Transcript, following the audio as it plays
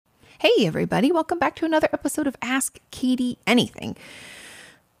Hey, everybody. Welcome back to another episode of Ask Katie Anything.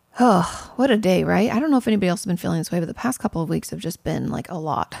 Oh, what a day, right? I don't know if anybody else has been feeling this way, but the past couple of weeks have just been like a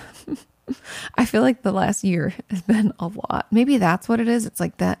lot. I feel like the last year has been a lot. Maybe that's what it is. It's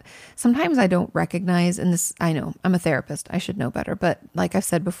like that. Sometimes I don't recognize, and this, I know I'm a therapist. I should know better. But like I've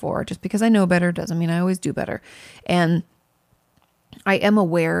said before, just because I know better doesn't mean I always do better. And I am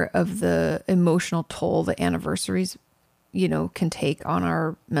aware of the emotional toll that anniversaries can take on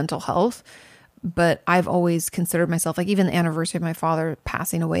our mental health. But I've always considered myself, like even the anniversary of my father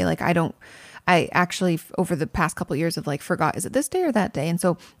passing away, like I actually over the past couple of years have like forgot, is it this day or that day? And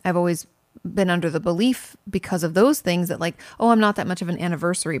so I've always been under the belief because of those things that like, oh, I'm not that much of an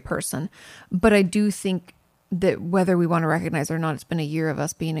anniversary person. But I do think that whether we want to recognize it or not, it's been a year of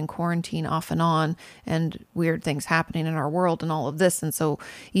us being in quarantine off and on and weird things happening in our world and all of this. And so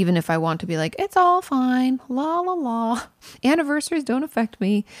even if I want to be like, it's all fine, la, la, la, anniversaries don't affect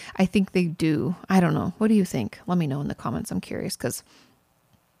me, I think they do. I don't know. What do you think? Let me know in the comments. I'm curious because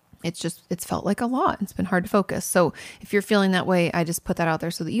it's felt like a lot. It's been hard to focus. So if you're feeling that way, I just put that out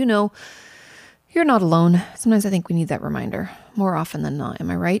there so that you know you're not alone. Sometimes I think we need that reminder more often than not. Am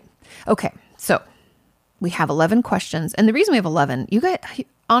I right? Okay. So we have 11 questions. And the reason we have 11, you guys,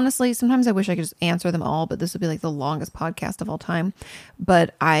 honestly, sometimes I wish I could just answer them all, but this would be like the longest podcast of all time.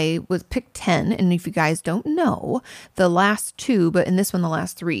 But I was picked 10. And if you guys don't know, the last two, but in this one, the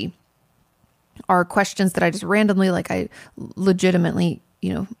last three are questions that I just randomly, like I legitimately,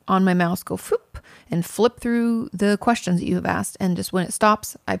 on my mouse go whoop, and flip through the questions that you have asked. And just when it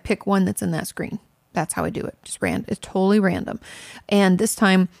stops, I pick one that's in that screen. That's how I do it. Just it's totally random. And this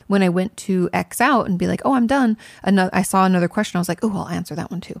time when I went to X out and be like, oh, I'm done. I saw another question. I was like, oh, I'll answer that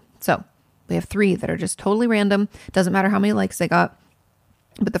one too. So we have 3 that are just totally random. Doesn't matter how many likes I got.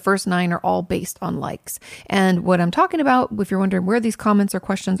 But the first 9 are all based on likes. And what I'm talking about, if you're wondering where these comments or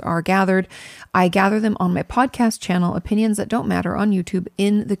questions are gathered, I gather them on my podcast channel, Opinions That Don't Matter on YouTube,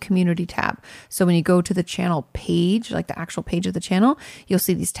 in the community tab. So when you go to the channel page, like the actual page of the channel, you'll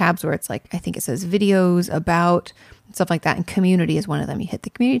see these tabs where it's like, I think it says videos, about, stuff like that. And community is one of them. You hit the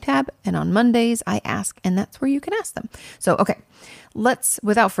community tab, and on Mondays I ask, and that's where you can ask them. So, okay,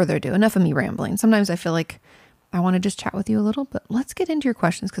 without further ado, enough of me rambling. Sometimes I feel like I want to just chat with you a little, but let's get into your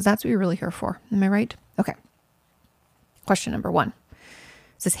questions because that's what you're really here for. Am I right? Okay. Question number 1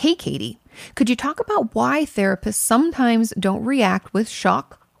 says, hey, Katie, could you talk about why therapists sometimes don't react with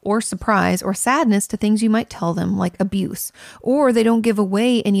shock or surprise or sadness to things you might tell them, like abuse, or they don't give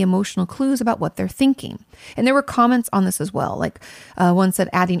away any emotional clues about what they're thinking? And there were comments on this as well. Like one said,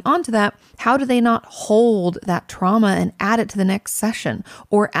 adding on to that, how do they not hold that trauma and add it to the next session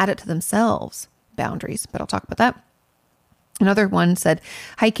or add it to themselves? Boundaries, but I'll talk about that. Another one said,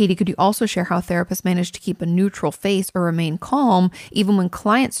 hi, Katie, could you also share how therapists manage to keep a neutral face or remain calm even when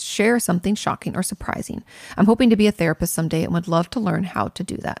clients share something shocking or surprising? I'm hoping to be a therapist someday and would love to learn how to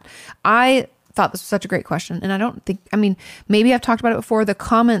do that. I thought this was such a great question. And I don't think, maybe I've talked about it before. The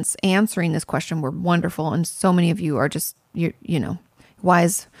comments answering this question were wonderful. And so many of you are just,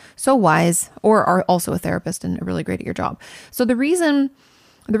 wise, so wise, or are also a therapist and really great at your job. So the reason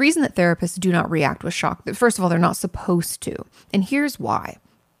that therapists do not react with shock, first of all, they're not supposed to. And here's why.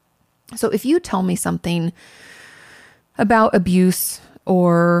 So if you tell me something about abuse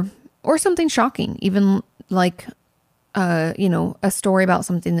or something shocking, even like, a story about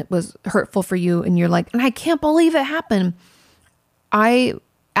something that was hurtful for you, and you're like, and I can't believe it happened.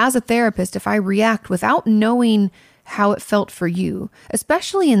 As a therapist, if I react without knowing how it felt for you,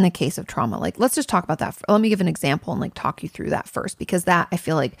 especially in the case of trauma. Like, let's just talk about that. Let me give an example and like talk you through that first, because that I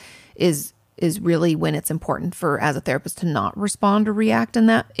feel like is really when it's important for, as a therapist, to not respond or react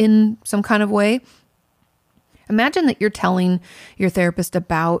in some kind of way. Imagine that you're telling your therapist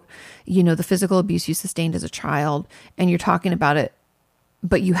about, the physical abuse you sustained as a child, and you're talking about it,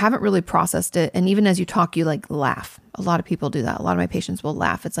 but you haven't really processed it. And even as you talk, you like laugh. A lot of people do that. A lot of my patients will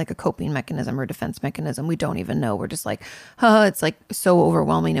laugh. It's like a coping mechanism or defense mechanism. We don't even know. We're just like, it's like so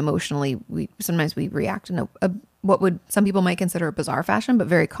overwhelming emotionally. Sometimes we react in what would some people might consider a bizarre fashion, but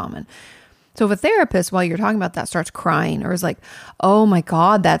very common. So if a therapist, while you're talking about that, starts crying or is like, oh my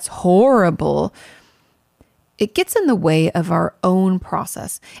God, that's horrible, it gets in the way of our own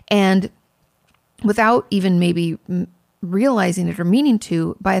process. And without even maybe realizing it or meaning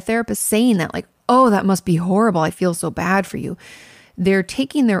to, by a therapist saying that, like, oh, that must be horrible, I feel so bad for you, they're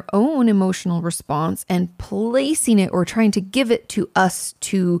taking their own emotional response and placing it or trying to give it to us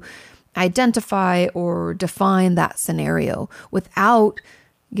to identify or define that scenario without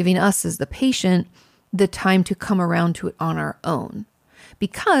giving us as the patient the time to come around to it on our own.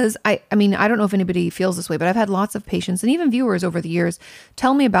 Because I don't know if anybody feels this way, but I've had lots of patients and even viewers over the years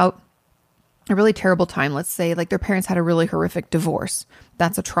tell me about a really terrible time. Let's say like their parents had a really horrific divorce.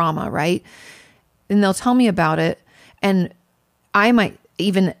 That's a trauma, right? And they'll tell me about it. And I might,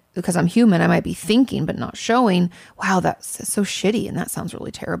 even because I'm human, I might be thinking, but not showing, wow, that's so shitty. And that sounds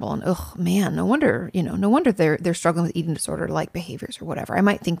really terrible. And oh man, no wonder they're struggling with eating disorder like behaviors or whatever. I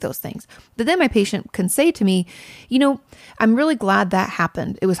might think those things. But then my patient can say to me, I'm really glad that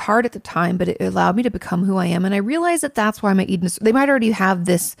happened. It was hard at the time, but it allowed me to become who I am. And I realize that that's why my eating disorder, they might already have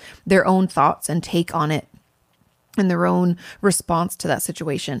their own thoughts and take on it and their own response to that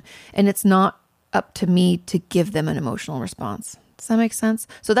situation. And it's not up to me to give them an emotional response. Does that make sense?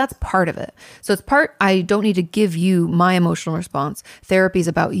 So that's part of it. So I don't need to give you my emotional response. Therapy is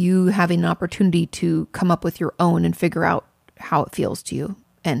about you having an opportunity to come up with your own and figure out how it feels to you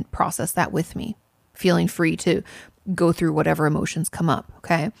and process that with me, feeling free to go through whatever emotions come up.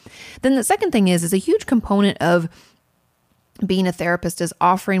 Okay. Then the second thing is a huge component of being a therapist is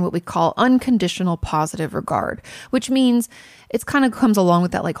offering what we call unconditional positive regard, which means it's kind of comes along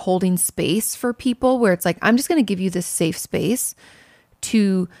with that, like holding space for people where it's like, I'm just going to give you this safe space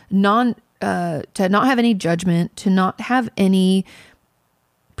to not have any judgment, to not have any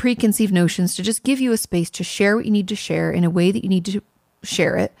preconceived notions, to just give you a space to share what you need to share in a way that you need to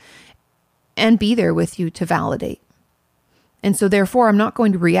share it and be there with you to validate. And so therefore, I'm not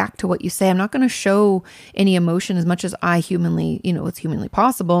going to react to what you say. I'm not going to show any emotion as much as I it's humanly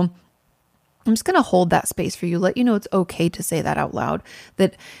possible. I'm just going to hold that space for you, let you know it's okay to say that out loud,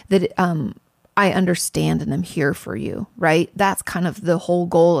 that I understand and I'm here for you, right? That's kind of the whole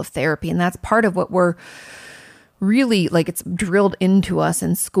goal of therapy. And that's part of what we're really, like, it's drilled into us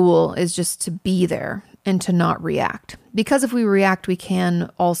in school, is just to be there and to not react. Because if we react, we can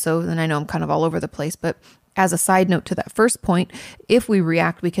also, and I know I'm kind of all over the place, but as a side note to that first point, if we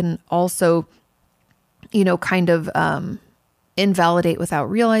react, we can also, invalidate without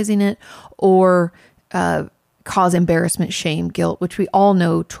realizing it, or cause embarrassment, shame, guilt, which we all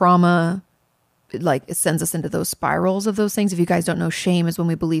know trauma, like, it sends us into those spirals of those things. If you guys don't know, shame is when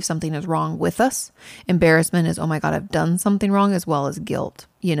we believe something is wrong with us. Embarrassment is, oh my God, I've done something wrong, as well as guilt,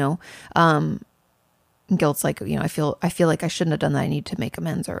 Guilt's like, I feel like I shouldn't have done that. I need to make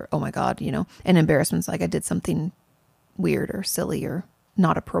amends, or, oh my God, and embarrassment's like I did something weird or silly or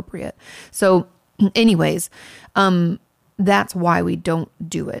not appropriate. So anyways, that's why we don't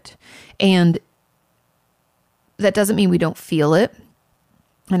do it. And that doesn't mean we don't feel it.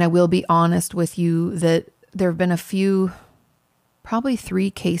 And I will be honest with you that there have been a few, probably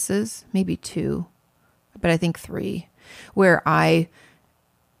 3 cases, maybe 2, but I think 3, where I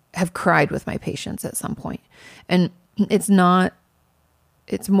have cried with my patients at some point. And it's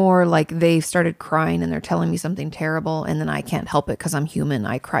more like they've started crying and they're telling me something terrible, and then I can't help it because I'm human.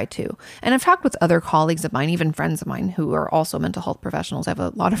 I cry too. And I've talked with other colleagues of mine, even friends of mine who are also mental health professionals. I have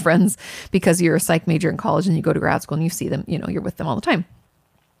a lot of friends because you're a psych major in college and you go to grad school and you see them, you're with them all the time.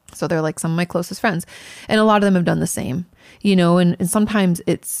 So they're like some of my closest friends. And a lot of them have done the same, and sometimes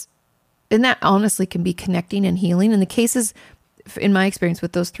and that honestly can be connecting and healing. And the cases, in my experience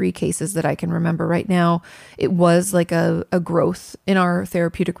with those 3 cases that I can remember right now, it was like a growth in our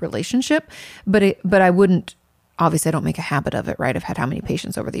therapeutic relationship, but I wouldn't, obviously I don't make a habit of it, right? I've had how many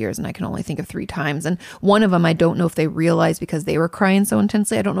patients over the years, and I can only think of 3 times. And one of them, I don't know if they realized, because they were crying so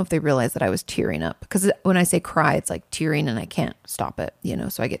intensely, I don't know if they realized that I was tearing up, because when I say cry, it's like tearing and I can't stop it,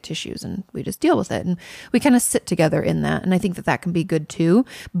 so I get tissues and we just deal with it. And we kind of sit together in that. And I think that can be good too,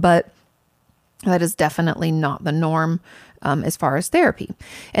 but that is definitely not the norm as far as therapy.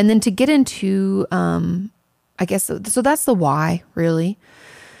 And then to get into, I guess, so that's the why, really,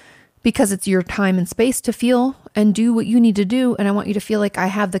 because it's your time and space to feel and do what you need to do. And I want you to feel like I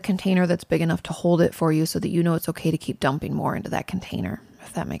have the container that's big enough to hold it for you, so that it's okay to keep dumping more into that container,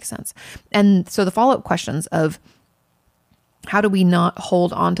 if that makes sense. And so the follow-up questions of, how do we not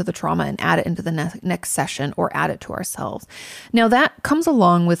hold on to the trauma and add it into the next session, or add it to ourselves? Now that comes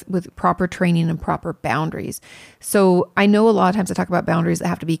along with proper training and proper boundaries. So I know a lot of times I talk about boundaries that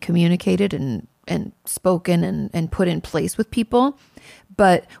have to be communicated and spoken and put in place with people.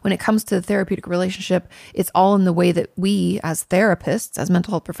 But when it comes to the therapeutic relationship, it's all in the way that we as therapists, as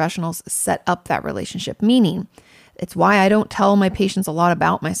mental health professionals, set up that relationship. Meaning, it's why I don't tell my patients a lot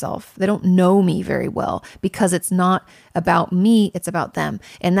about myself. They don't know me very well, because it's not about me, it's about them.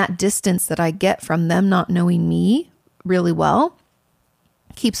 And that distance that I get from them not knowing me really well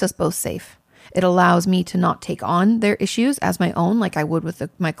keeps us both safe. It allows me to not take on their issues as my own, like I would with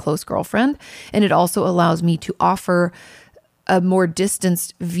my close girlfriend. And it also allows me to offer a more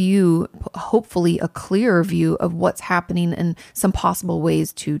distanced view, hopefully a clearer view of what's happening and some possible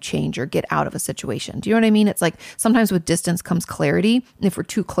ways to change or get out of a situation. Do you know what I mean? It's like sometimes with distance comes clarity. If we're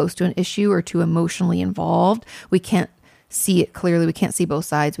too close to an issue or too emotionally involved, we can't see it clearly. We can't see both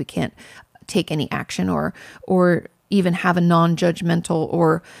sides. We can't take any action or even have a non-judgmental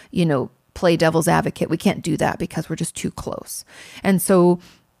or, play devil's advocate. We can't do that because we're just too close. And so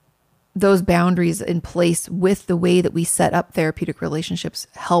those boundaries in place with the way that we set up therapeutic relationships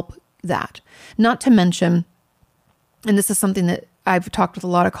help that. Not to mention, and this is something that I've talked with a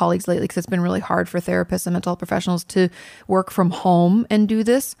lot of colleagues lately because it's been really hard for therapists and mental health professionals to work from home and do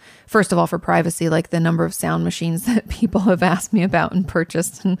this. First of all, for privacy, like the number of sound machines that people have asked me about and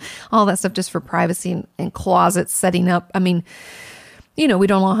purchased and all that stuff just for privacy and closets setting up. I mean, we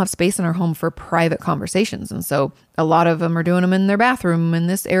don't all have space in our home for private conversations. And so a lot of them are doing them in their bathroom in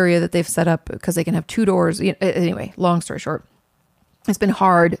this area that they've set up because they can have 2 doors. Anyway, long story short, it's been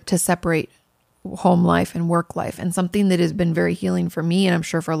hard to separate home life and work life. And something that has been very healing for me, and I'm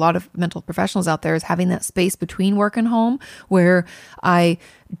sure for a lot of mental professionals out there, is having that space between work and home where I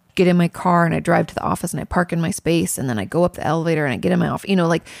get in my car and I drive to the office and I park in my space and then I go up the elevator and I get in my office.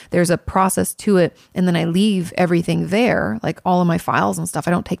 Like there's a process to it. And then I leave everything there, like all of my files and stuff.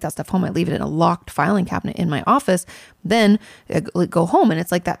 I don't take that stuff home. I leave it in a locked filing cabinet in my office. Then I go home. And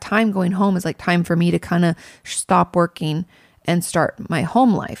it's like that time going home is like time for me to kind of stop working and start my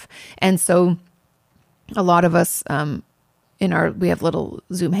home life. And so a lot of us, we have little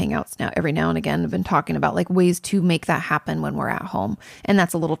Zoom hangouts now every now and again. I've been talking about like ways to make that happen when we're at home. And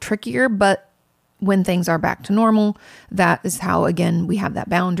that's a little trickier, but when things are back to normal, that is how, again, we have that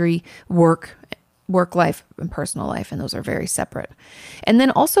boundary, work life and personal life. And those are very separate. And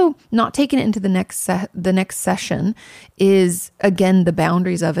then also not taking it into the next session is, again, the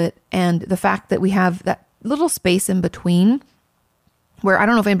boundaries of it. And the fact that we have that little space in between where I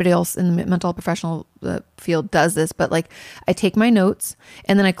don't know if anybody else in the mental health professional field does this, but like I take my notes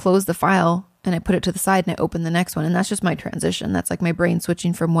and then I close the file and I put it to the side and I open the next one. And that's just my transition. That's like my brain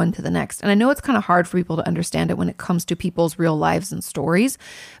switching from one to the next. And I know it's kind of hard for people to understand it when it comes to people's real lives and stories.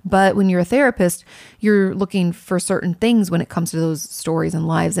 But when you're a therapist, you're looking for certain things when it comes to those stories and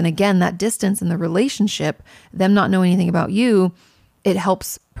lives. And again, that distance in the relationship, them not knowing anything about you, it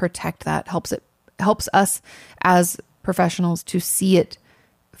helps protect that, helps us as professionals to see it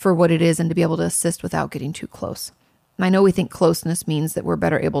for what it is and to be able to assist without getting too close. And I know we think closeness means that we're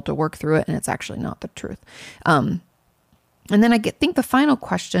better able to work through it, and it's actually not the truth. And then I think the final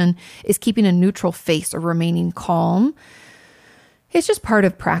question is keeping a neutral face or remaining calm. It's just part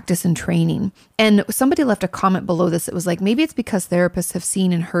of practice and training. And somebody left a comment below this. It was like, maybe it's because therapists have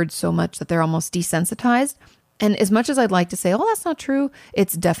seen and heard so much that they're almost desensitized. And as much as I'd like to say, oh, that's not true,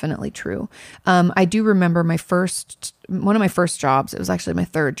 it's definitely true. I do remember one of my first jobs, it was actually my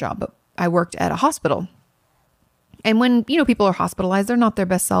third job, but I worked at a hospital. And when, people are hospitalized, they're not their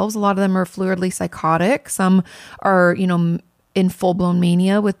best selves. A lot of them are fluidly psychotic. Some are, in full-blown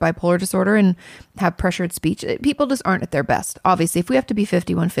mania with bipolar disorder and have pressured speech. People just aren't at their best. Obviously, if we have to be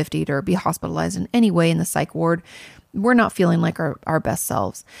 5150 or be hospitalized in any way in the psych ward, we're not feeling like our best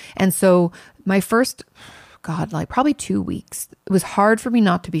selves. And so my first... probably 2 weeks. It was hard for me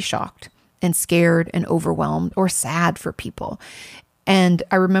not to be shocked and scared and overwhelmed or sad for people. And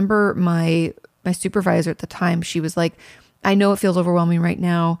I remember my supervisor at the time, she was like, I know it feels overwhelming right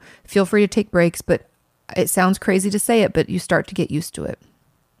now. Feel free to take breaks, but it sounds crazy to say it, but you start to get used to it.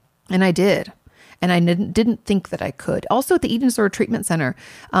 And I did. And I didn't think that I could. Also at the eating disorder treatment center,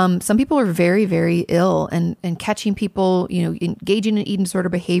 some people are very, very ill and catching people, engaging in eating disorder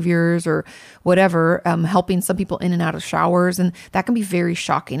behaviors or whatever, helping some people in and out of showers. And that can be very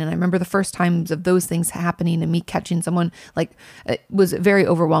shocking. And I remember the first times of those things happening and me catching someone, like it was very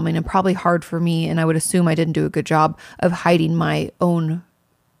overwhelming and probably hard for me. And I would assume I didn't do a good job of hiding my own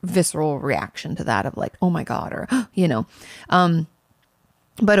visceral reaction to that of like, oh my God, or,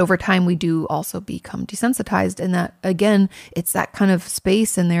 but over time, we do also become desensitized. And that, again, it's that kind of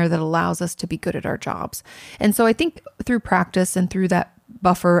space in there that allows us to be good at our jobs. And so I think through practice and through that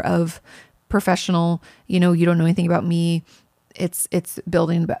buffer of professional, you don't know anything about me. It's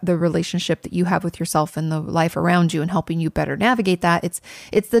building the relationship that you have with yourself and the life around you and helping you better navigate that.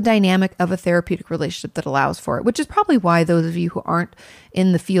 It's the dynamic of a therapeutic relationship that allows for it, which is probably why those of you who aren't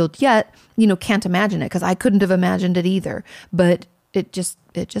in the field yet, can't imagine it, because I couldn't have imagined it either. But it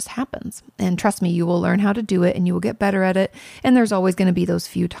just happens. And trust me, you will learn how to do it and you will get better at it. And there's always going to be those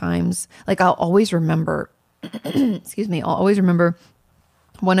few times. Like I'll always remember, I'll always remember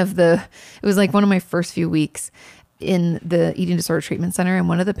it was like one of my first few weeks in the eating disorder treatment center. And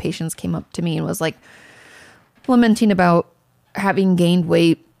one of the patients came up to me and was like lamenting about having gained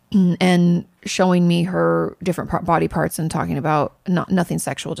weight and showing me her different body parts and talking about nothing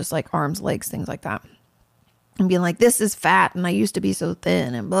sexual, just like arms, legs, things like that. And being like, this is fat and I used to be so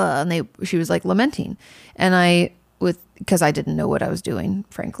thin and blah. And she was like lamenting. And because I didn't know what I was doing,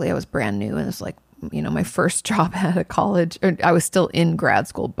 frankly, I was brand new. And it was like, my first job out of college, or I was still in grad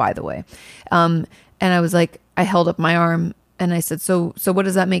school, by the way. And I was like, I held up my arm and I said, so what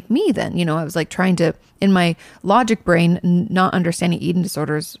does that make me then? I was like trying to, in my logic brain, not understanding eating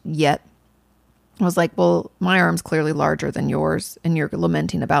disorders yet. I was like, well, my arm's clearly larger than yours and you're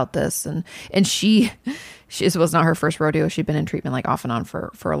lamenting about this. And she this was not her first rodeo. She'd been in treatment like off and on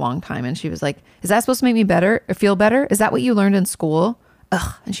for a long time. And she was like, is that supposed to make me better or feel better? Is that what you learned in school?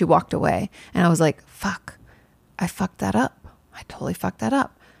 Ugh. And she walked away. And I was like, fuck, I fucked that up. I totally fucked that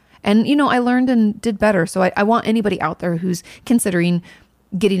up. And, I learned and did better. So I want anybody out there who's considering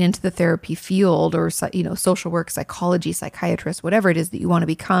getting into the therapy field or, social work, psychology, psychiatrist, whatever it is that you want to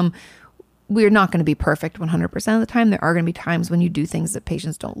become. We're not going to be perfect 100% of the time. There are going to be times when you do things that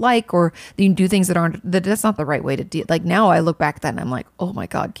patients don't like, or you do things that's not the right way to do it. Like now I look back at that and I'm like, oh my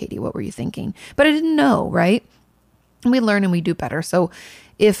God, Katie, what were you thinking? But I didn't know, right? And we learn and we do better. So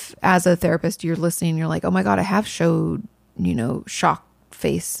if as a therapist, you're listening, you're like, oh my God, I have showed, shock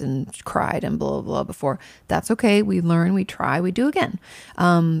face and cried and blah, blah, blah before. That's okay. We learn, we try, we do again.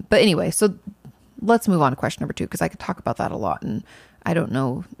 But anyway, so let's move on to question number 2, because I could talk about that a lot. And I don't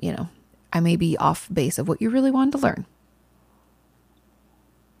know, I may be off base of what you really wanted to learn.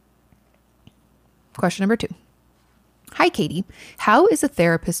 Question number 2. Hi, Katie. How is a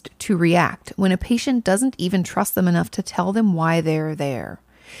therapist to react when a patient doesn't even trust them enough to tell them why they're there?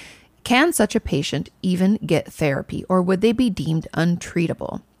 Can such a patient even get therapy, or would they be deemed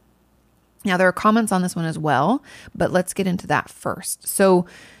untreatable? Now, there are comments on this one as well, but let's get into that first. So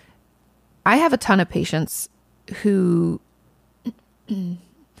I have a ton of patients who...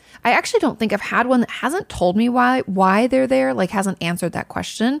 I actually don't think I've had one that hasn't told me why they're there, like hasn't answered that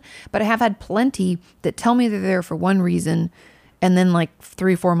question, but I have had plenty that tell me they're there for one reason. And then like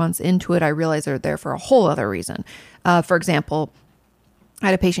 3-4 months into it, I realize they're there for a whole other reason. For example, I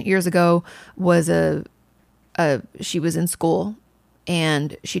had a patient years ago, she was in school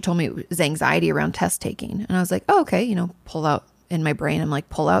and she told me it was anxiety around test taking. And I was like, oh, okay, pull out in my brain. I'm like,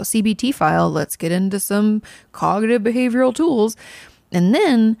 pull out CBT file. Let's get into some cognitive behavioral tools. And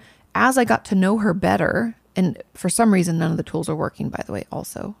then as I got to know her better, and for some reason, none of the tools are working, by the way,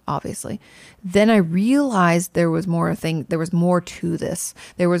 also, obviously, then I realized there was more to this.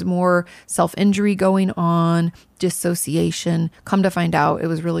 There was more self-injury going on, dissociation. Come to find out, it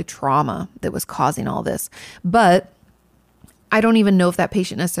was really trauma that was causing all this. But I don't even know if that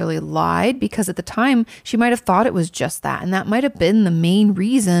patient necessarily lied, because at the time she might have thought it was just that. And that might have been the main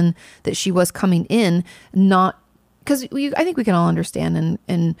reason that she was coming in, not because I think we can all understand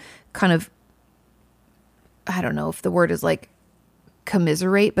and kind of, I don't know if the word is like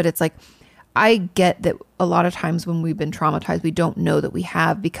commiserate, but it's like, I get that a lot of times when we've been traumatized, we don't know that we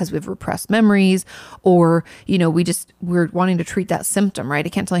have because we've repressed memories, or, we're wanting to treat that symptom, right? I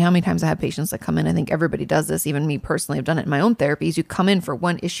can't tell you how many times I have patients that come in. I think everybody does this. Even me personally, I've done it in my own therapies. You come in for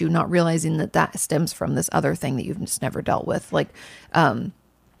one issue, not realizing that stems from this other thing that you've just never dealt with, like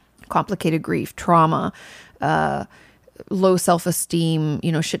complicated grief, trauma, low self-esteem,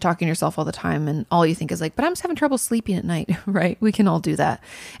 shit talking yourself all the time. And all you think is like, but I'm just having trouble sleeping at night, right? We can all do that.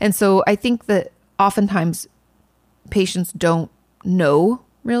 And so I think that oftentimes patients don't know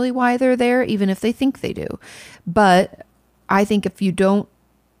really why they're there, even if they think they do. But I think if you don't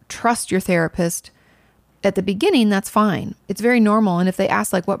trust your therapist at the beginning, that's fine. It's very normal. And if they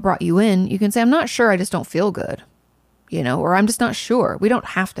ask like, what brought you in? You can say, I'm not sure. I just don't feel good. Or I'm just not sure. We don't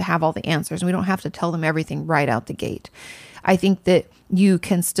have to have all the answers, and we don't have to tell them everything right out the gate. I think that you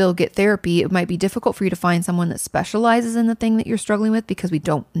can still get therapy. It might be difficult for you to find someone that specializes in the thing that you're struggling with because we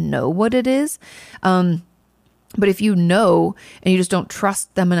don't know what it is. But if you know and you just don't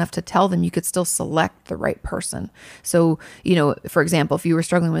trust them enough to tell them, you could still select the right person. So, for example, if you were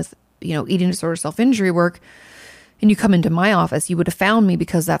struggling with, eating disorder, self-injury work, and you come into my office, you would have found me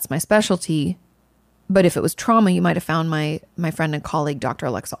because that's my specialty. But if it was trauma, you might have found my friend and colleague, Dr.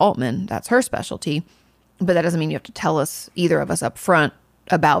 Alexa Altman. That's her specialty. But that doesn't mean you have to tell us, either of us, up front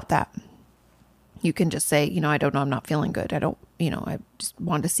about that. You can just say, I don't know, I'm not feeling good. I don't, I just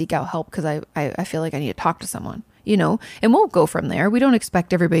wanted to seek out help because I feel like I need to talk to someone, and we'll go from there. We don't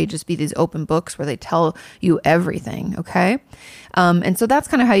expect everybody to just be these open books where they tell you everything, okay? And so that's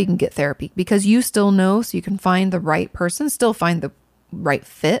kind of how you can get therapy, because you still know, so you can find the right person, still find the right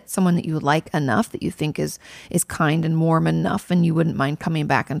fit, someone that you like enough, that you think is kind and warm enough, and you wouldn't mind coming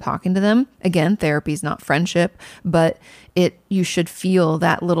back and talking to them. Again, therapy is not friendship, but you should feel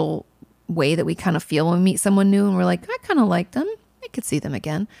that little way that we kind of feel when we meet someone new and we're like, I kind of like them. I could see them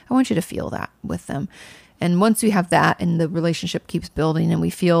again. I want you to feel that with them. And once we have that and the relationship keeps building and we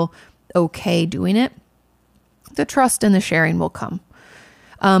feel okay doing it, the trust and the sharing will come.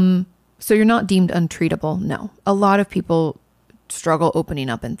 So you're not deemed untreatable. No, a lot of people struggle opening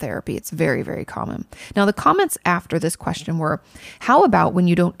up in therapy. It's very, very common. Now, the comments after this question were, how about when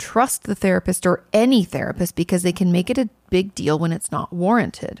you don't trust the therapist or any therapist because they can make it a big deal when it's not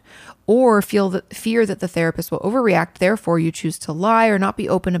warranted, or fear that the therapist will overreact, therefore you choose to lie or not be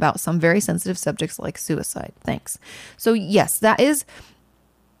open about some very sensitive subjects like suicide? Thanks. So yes, that is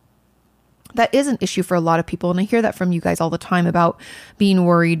an issue for a lot of people. And I hear that from you guys all the time about being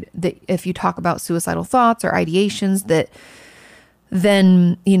worried that if you talk about suicidal thoughts or ideations, that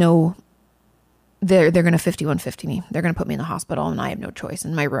then, they're going to 5150 me. They're going to put me in the hospital and I have no choice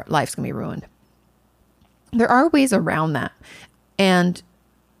and my life's going to be ruined. There are ways around that. And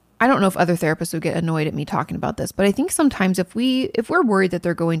I don't know if other therapists would get annoyed at me talking about this, but I think sometimes if we're worried that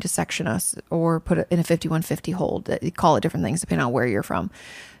they're going to section us or put it in a 5150 hold, call it different things depending on where you're from.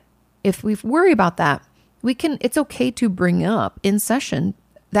 If we worry about that, it's okay to bring up in session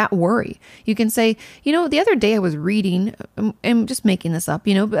that worry. You can say, the other day I was reading, I'm just making this up,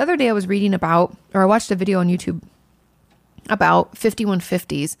 the other day I was reading about, or I watched a video on YouTube about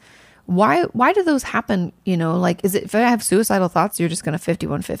 5150s. Why do those happen? Is it, if I have suicidal thoughts, you're just going to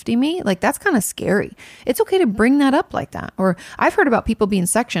 5150 me? Like, that's kind of scary. It's okay to bring that up like that. Or I've heard about people being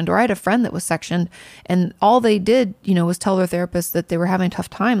sectioned, or I had a friend that was sectioned and all they did, was tell their therapist that they were having a tough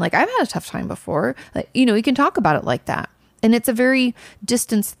time. Like, I've had a tough time before. Like, you can talk about it like that. And it's a very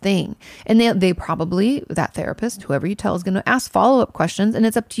distanced thing. And they probably, that therapist, whoever you tell, is going to ask follow-up questions. And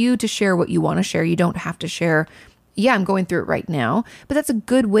it's up to you to share what you want to share. You don't have to share, yeah, I'm going through it right now. But that's a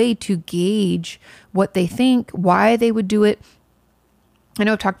good way to gauge what they think, why they would do it. I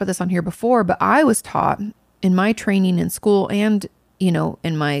know I've talked about this on here before, but I was taught in my training in school and,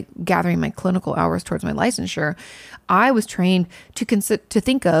 in my gathering my clinical hours towards my licensure, I was trained to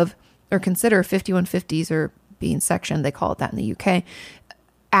think of or consider 5150s or being sectioned, they call it that in the UK,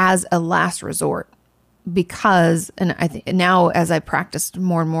 as a last resort. Because, and I think now as I practiced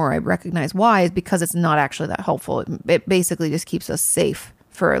more and more, I recognize why, is because it's not actually that helpful. It basically just keeps us safe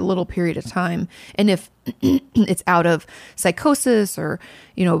for a little period of time. And if it's out of psychosis or,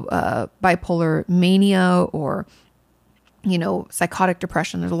 bipolar mania or, psychotic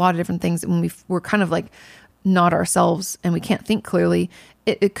depression, there's a lot of different things. When we're kind of like not ourselves and we can't think clearly,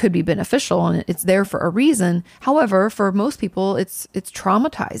 it could be beneficial and it's there for a reason. However, for most people, it's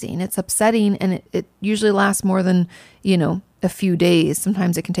traumatizing, it's upsetting, and it usually lasts more than, a few days.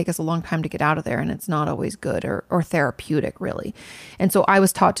 Sometimes it can take us a long time to get out of there, and it's not always good or therapeutic, really. And so I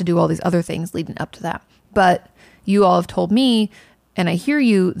was taught to do all these other things leading up to that. But you all have told me, and I hear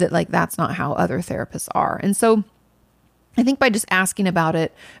you, that that's not how other therapists are. And so I think by just asking about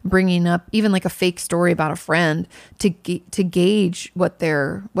it, bringing up even like a fake story about a friend to gauge what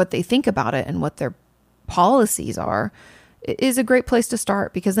they think about it and what their policies are is a great place to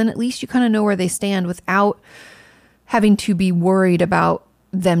start, because then at least you kind of know where they stand without having to be worried about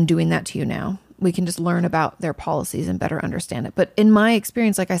them doing that to you now. We can just learn about their policies and better understand it. But in my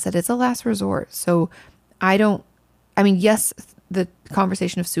experience, like I said, it's a last resort. So yes, the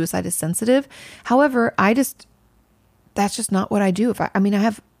conversation of suicide is sensitive. However, that's just not what I do.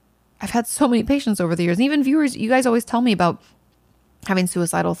 I've had so many patients over the years, and even viewers, you guys always tell me about having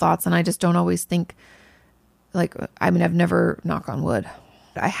suicidal thoughts. And I just don't always think I've never, knock on wood,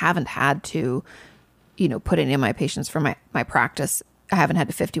 I haven't had to, put any of my patients for my practice. I haven't had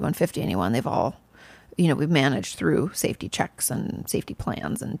to 5150 anyone. They've all, we've managed through safety checks and safety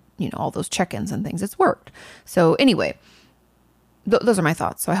plans and, all those check-ins and things. It's worked. So anyway, those are my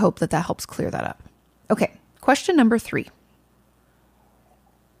thoughts. So I hope that helps clear that up. Okay. Question number 3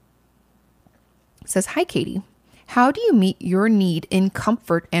 says, hi, Katie. How do you meet your need in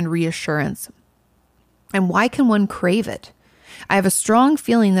comfort and reassurance? And why can one crave it? I have a strong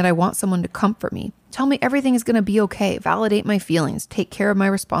feeling that I want someone to comfort me, tell me everything is going to be okay, validate my feelings, take care of my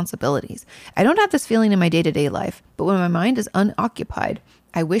responsibilities. I don't have this feeling in my day-to-day life, but when my mind is unoccupied,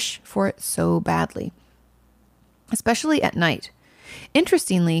 I wish for it so badly, especially at night.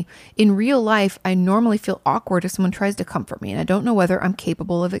 Interestingly, in real life, I normally feel awkward if someone tries to comfort me, and I don't know whether I'm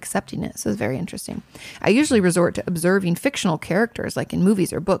capable of accepting it. So it's very interesting. I usually resort to observing fictional characters, like in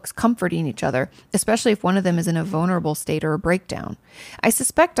movies or books, comforting each other, especially if one of them is in a vulnerable state or a breakdown. I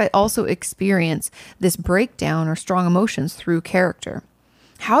suspect I also experience this breakdown or strong emotions through character.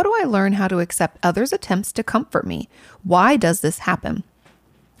 How do I learn how to accept others' attempts to comfort me? Why does this happen?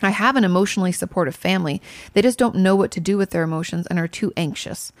 I have an emotionally supportive family. They just don't know what to do with their emotions and are too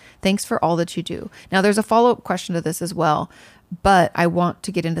anxious. Thanks for all that you do. Now, there's a follow-up question to this as well, but I want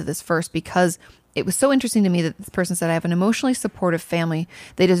to get into this first because it was so interesting to me that this person said, I have an emotionally supportive family.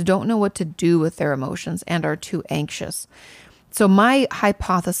 They just don't know what to do with their emotions and are too anxious. So my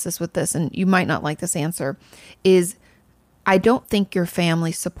hypothesis with this, and you might not like this answer, is I don't think your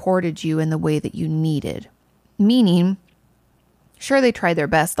family supported you in the way that you needed. Meaning, sure, they tried their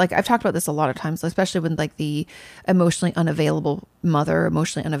best. Like I've talked about this a lot of times, especially with like the emotionally unavailable mother,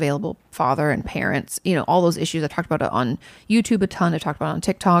 emotionally unavailable father and parents, all those issues. I talked about it on YouTube a ton. I talked about it on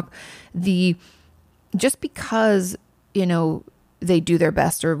TikTok. Just because, they do their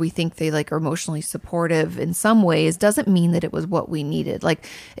best or we think they like are emotionally supportive in some ways doesn't mean that it was what we needed. Like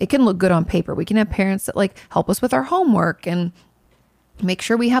it can look good on paper. We can have parents that like help us with our homework and make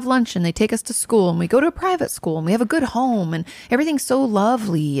sure we have lunch and they take us to school and we go to a private school and we have a good home and everything's so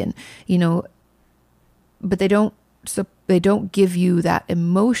lovely and, but they don't give you that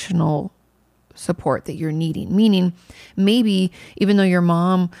emotional support that you're needing. Meaning maybe even though your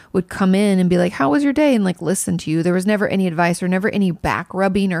mom would come in and be like, how was your day? And like, listen to you. There was never any advice or never any back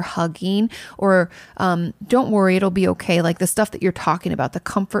rubbing or hugging or, don't worry, it'll be okay. Like the stuff that you're talking about, the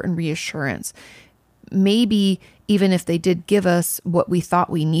comfort and reassurance. Maybe even if they did give us what we thought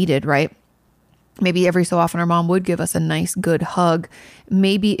we needed, right? Maybe every so often our mom would give us a nice, good hug.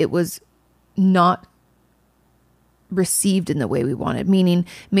 Maybe it was not received in the way we wanted, meaning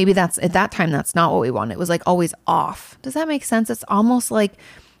maybe that's at that time, that's not what we wanted. It was like always off. Does that make sense? It's almost like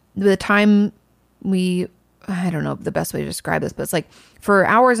the time I don't know the best way to describe this, but it's like for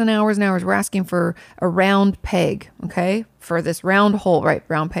hours and hours and hours, we're asking for a round peg, okay? For this round hole, right?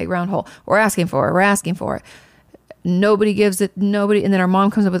 Round peg, round hole. We're asking for it. Nobody gives it, nobody. And then our mom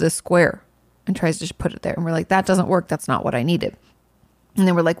comes up with a square and tries to just put it there. And we're like, that doesn't work. That's not what I needed. And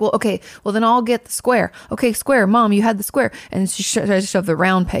then we're like, well, okay, well then I'll get the square. Okay, square, mom, you had the square. And she tries to shove the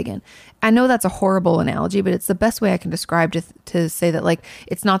round peg in. I know that's a horrible analogy, but it's the best way I can describe to say that like,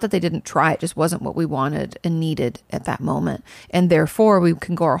 it's not that they didn't try. It just wasn't what we wanted and needed at that moment. And therefore we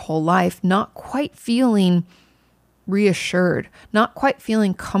can go our whole life not quite feeling reassured, not quite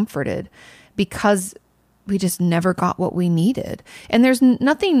feeling comforted because we just never got what we needed. And there's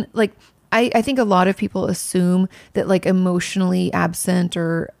nothing like, I think a lot of people assume that like emotionally absent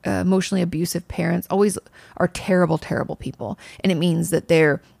or emotionally abusive parents always are terrible, terrible people. And it means that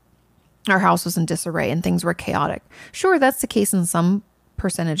our house was in disarray and things were chaotic. Sure, that's the case in some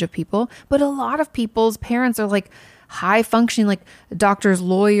percentage of people, but a lot of people's parents are like high functioning, like doctors,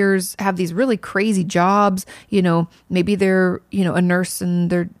 lawyers, have these really crazy jobs. Maybe they're, a nurse and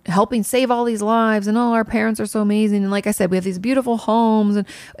they're helping save all these lives and our parents are so amazing. And like I said, we have these beautiful homes and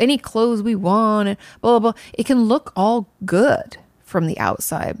any clothes we want and blah, blah, blah. It can look all good from the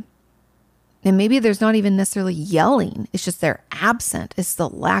outside. And maybe there's not even necessarily yelling. It's just they're absent. It's the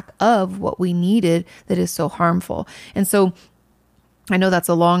lack of what we needed that is so harmful. And so I know that's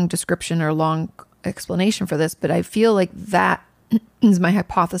a long description or long explanation for this, but I feel like that is my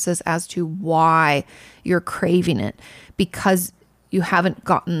hypothesis as to why you're craving it, because you haven't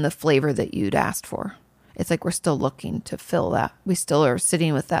gotten the flavor that you'd asked for. It's like we're still looking to fill that. We still are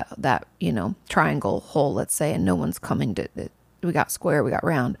sitting with that triangle hole, let's say, and no one's coming to it. We got square, we got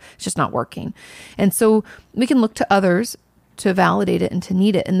round. It's just not working. And so we can look to others to validate it and to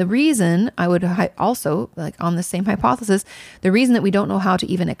need it. And the reason I would also, like on the same hypothesis, the reason that we don't know how to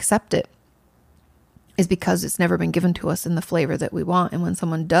even accept it is because it's never been given to us in the flavor that we want. And when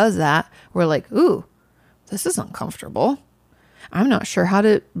someone does that, we're like, ooh, this is uncomfortable. I'm not sure how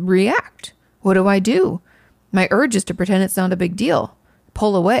to react. What do I do? My urge is to pretend it's not a big deal,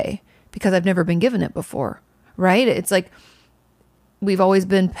 pull away because I've never been given it before, right? It's like we've always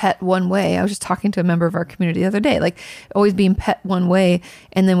been pet one way. I was just talking to a member of our community the other day, like always being pet one way.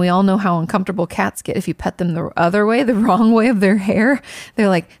 And then we all know how uncomfortable cats get if you pet them the other way, the wrong way of their hair. They're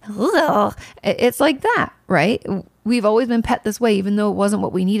like, ugh. It's like that, right? We've always been pet this way, even though it wasn't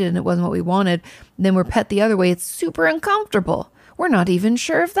what we needed and it wasn't what we wanted. Then we're pet the other way. It's super uncomfortable. We're not even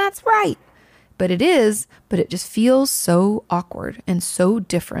sure if that's right, but it is, but it just feels so awkward and so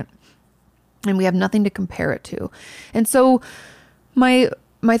different. And we have nothing to compare it to. And so my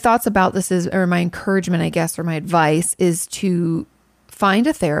thoughts about this is, or my encouragement, I guess, or my advice is to find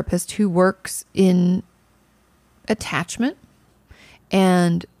a therapist who works in attachment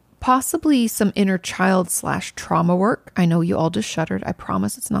and possibly some inner child / trauma work. I know you all just shuddered. I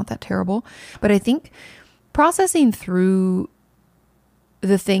promise it's not that terrible. But I think processing through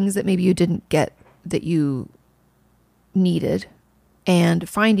the things that maybe you didn't get that you needed and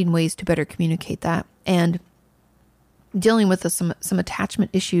finding ways to better communicate that and dealing with some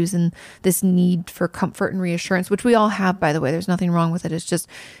attachment issues and this need for comfort and reassurance, which we all have, by the way. There's nothing wrong with it. It's just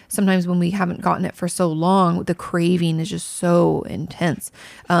sometimes when we haven't gotten it for so long, the craving is just so intense.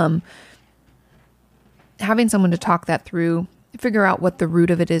 Having someone to talk that through, figure out what the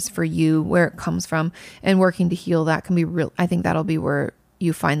root of it is for you, where it comes from, and working to heal that can be real. I think that'll be where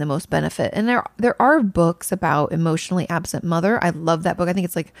you find the most benefit. And there are books about emotionally absent mother. I love that book. I think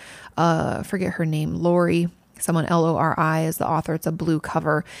it's like, forget her name, Lori. Someone, Lori is the author. It's a blue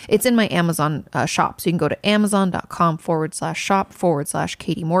cover. It's in my Amazon shop. So you can go to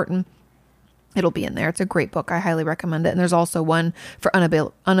amazon.com/shop/Katie Morton. It'll be in there. It's a great book. I highly recommend it. And there's also one for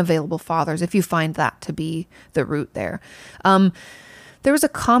unavailable fathers, if you find that to be the root there. There was a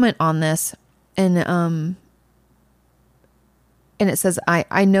comment on this, and it says,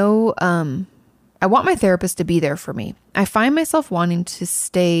 I know, I want my therapist to be there for me. I find myself wanting to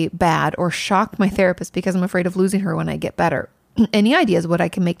stay bad or shock my therapist because I'm afraid of losing her when I get better. Any ideas what I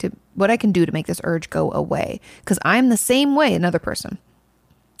can do to make this urge go away? Because I'm the same way, another person.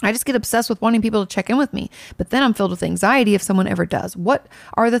 I just get obsessed with wanting people to check in with me, but then I'm filled with anxiety if someone ever does. What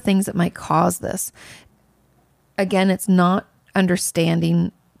are the things that might cause this? Again, it's not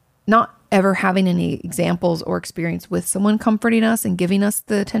understanding, not ever having any examples or experience with someone comforting us and giving us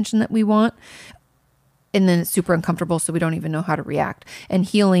the attention that we want. And then it's super uncomfortable, so we don't even know how to react. And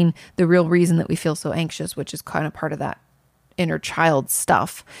healing the real reason that we feel so anxious, which is kind of part of that inner child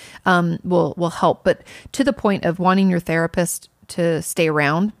stuff, will help. But to the point of wanting your therapist to stay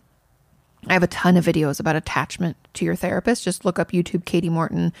around, I have a ton of videos about attachment to your therapist. Just look up YouTube Katie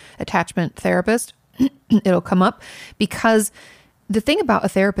Morton attachment therapist. It'll come up, because the thing about a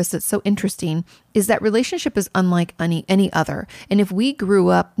therapist that's so interesting is that relationship is unlike any other. And if we grew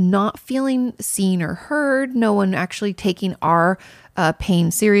up not feeling seen or heard, no one actually taking our pain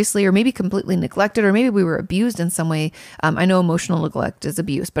seriously, or maybe completely neglected, or maybe we were abused in some way. I know emotional neglect is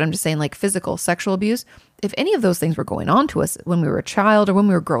abuse, but I'm just saying like physical, sexual abuse. If any of those things were going on to us when we were a child or when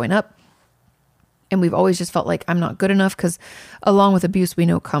we were growing up, and we've always just felt like I'm not good enough, because along with abuse, we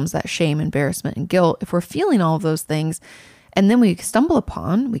know comes that shame, embarrassment, and guilt. If we're feeling all of those things, and then we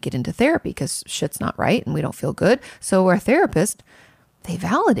get into therapy because shit's not right and we don't feel good. So our therapist, they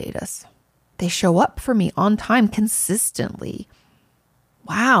validate us. They show up for me on time consistently.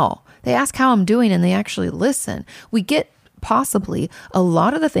 Wow. They ask how I'm doing and they actually listen. We get possibly a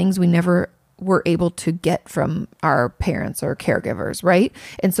lot of the things we never were able to get from our parents or caregivers, right?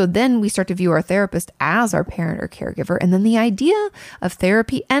 And so then we start to view our therapist as our parent or caregiver. And then the idea of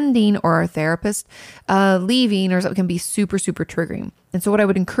therapy ending or our therapist leaving or something can be super, super triggering. And so what I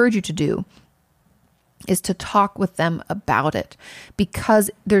would encourage you to do is to talk with them about it,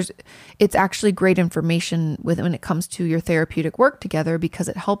 because it's actually great information when it comes to your therapeutic work together, because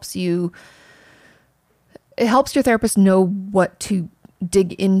it helps your therapist know what to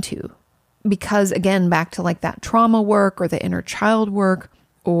dig into. Because again, back to like that trauma work or the inner child work,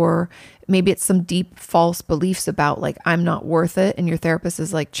 or maybe it's some deep false beliefs about like, I'm not worth it. And your therapist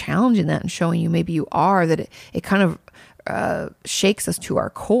is like challenging that and showing you maybe you are, that it kind of shakes us to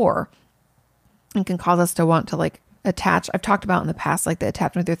our core and can cause us to want to like attach. I've talked about in the past, like the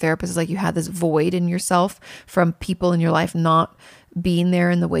attachment with your therapist is like you had this void in yourself from people in your life not being there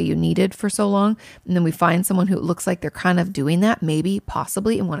in the way you needed for so long. And then we find someone who looks like they're kind of doing that, maybe,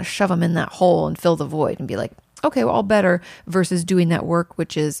 possibly, and want to shove them in that hole and fill the void and be like, okay, well, all better, versus doing that work,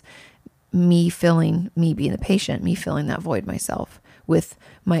 which is me being the patient, me filling that void myself with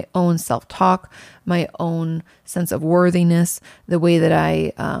my own self-talk, my own sense of worthiness, the way that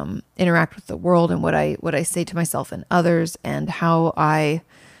I interact with the world and what I say to myself and others, and how I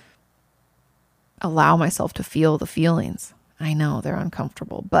allow myself to feel the feelings. I know they're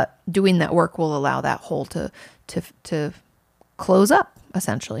uncomfortable, but doing that work will allow that hole to close up,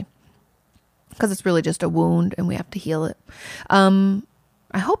 essentially, because it's really just a wound and we have to heal it.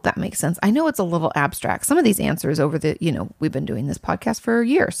 I hope that makes sense. I know it's a little abstract. Some of these answers we've been doing this podcast for a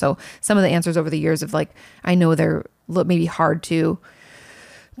year. So some of the answers over the years of like, I know they're maybe hard to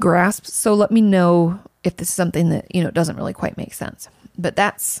grasp. So let me know if this is something that, doesn't really quite make sense, but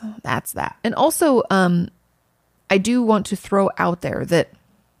that's that. And also, I do want to throw out there that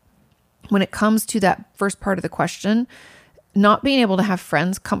when it comes to that first part of the question, not being able to have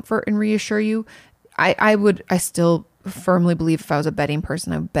friends comfort and reassure you, I still firmly believe if I was a betting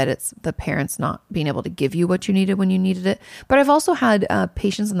person, I bet it's the parents not being able to give you what you needed when you needed it. But I've also had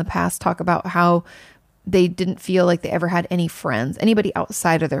patients in the past talk about how they didn't feel like they ever had any friends, anybody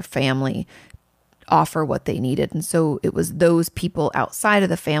outside of their family offer what they needed. And so it was those people outside of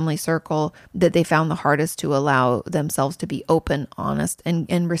the family circle that they found the hardest to allow themselves to be open, honest,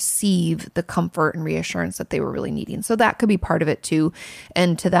 and receive the comfort and reassurance that they were really needing. So that could be part of it too.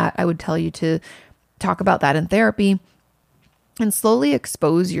 And to that, I would tell you to talk about that in therapy and slowly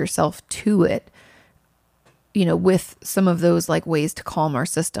expose yourself to it, with some of those like ways to calm our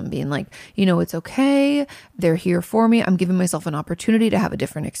system, being like, it's okay. They're here for me. I'm giving myself an opportunity to have a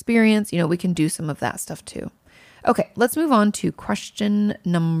different experience. We can do some of that stuff too. Okay, let's move on to question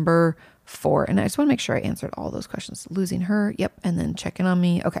number 4. And I just want to make sure I answered all those questions. Losing her. Yep. And then checking on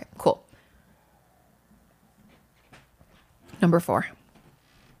me. Okay, cool. Number 4.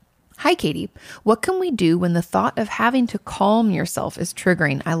 Hi, Katie. What can we do when the thought of having to calm yourself is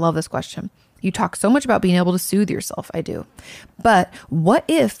triggering? I love this question. You talk so much about being able to soothe yourself. I do. But what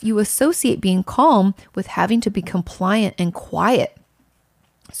if you associate being calm with having to be compliant and quiet?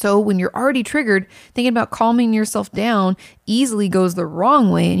 So when you're already triggered, thinking about calming yourself down easily goes the wrong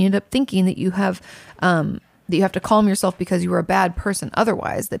way, and you end up thinking that you have to calm yourself because you were a bad person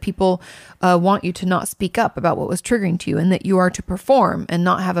otherwise, that people want you to not speak up about what was triggering to you, and that you are to perform and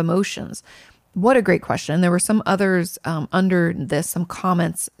not have emotions. What a great question. There were some others under this, some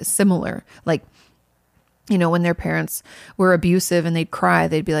comments similar, like, when their parents were abusive and they'd cry,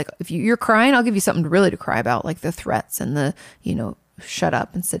 they'd be like, if you're crying, I'll give you something really to cry about, like the threats and the, shut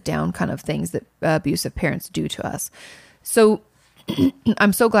up and sit down kind of things that abusive parents do to us. So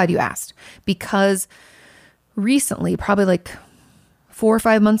I'm so glad you asked, because recently, probably like 4 or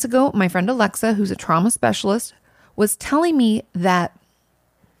 5 months ago, my friend Alexa, who's a trauma specialist, was telling me that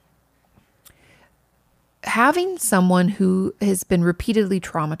having someone who has been repeatedly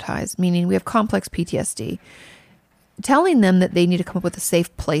traumatized, meaning we have complex PTSD, telling them that they need to come up with a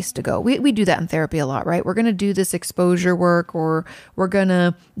safe place to go. We do that in therapy a lot, right? We're going to do this exposure work, or we're going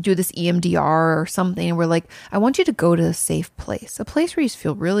to do this EMDR or something. And we're like, I want you to go to a safe place, a place where you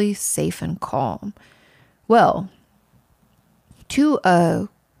feel really safe and calm. Well, to a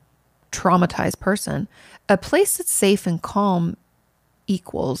traumatized person, a place that's safe and calm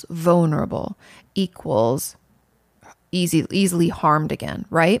equals vulnerable, equals easily harmed again,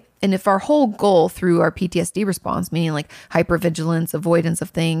 right? And if our whole goal through our PTSD response, meaning like hypervigilance, avoidance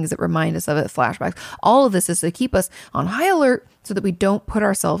of things that remind us of it, flashbacks, all of this is to keep us on high alert so that we don't put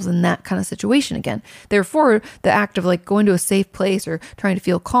ourselves in that kind of situation again. Therefore, the act of like going to a safe place or trying to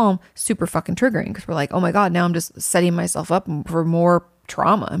feel calm, super fucking triggering, because we're like, oh my God, now I'm just setting myself up for more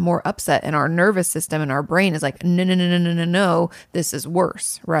trauma and more upset, and our nervous system and our brain is like, no, this is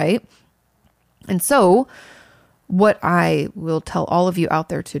worse, right? And so what I will tell all of you out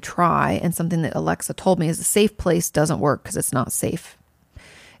there to try, and something that Alexa told me, is a safe place doesn't work because it's not safe.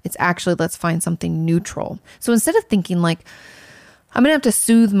 It's actually, let's find something neutral. So instead of thinking like, I'm going to have to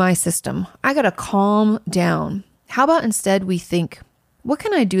soothe my system, I got to calm down. How about instead we think, what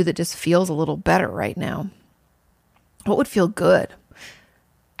can I do that just feels a little better right now? What would feel good?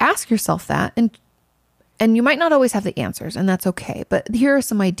 Ask yourself that, and you might not always have the answers, and that's okay. But here are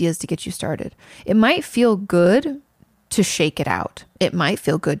some ideas to get you started. It might feel good to shake it out. It might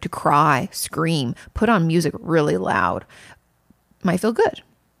feel good to cry, scream, put on music really loud. Might feel good.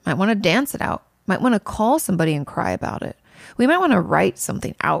 Might want to dance it out. Might want to call somebody and cry about it. We might want to write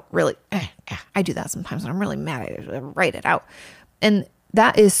something out really. I do that sometimes when I'm really mad. I write it out. And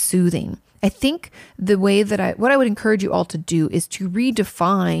that is soothing. I think the way that what I would encourage you all to do is to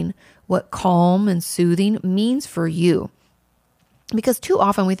redefine what calm and soothing means for you. Because too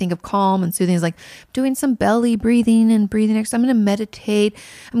often we think of calm and soothing as like doing some belly breathing and breathing exercise. I'm going to meditate.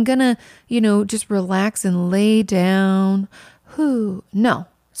 I'm going to, just relax and lay down. No.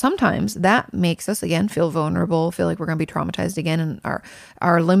 Sometimes that makes us, again, feel vulnerable, feel like we're going to be traumatized again. And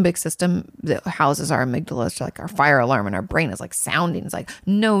our limbic system that houses our amygdala, it's like our fire alarm, and our brain is like sounding. It's like,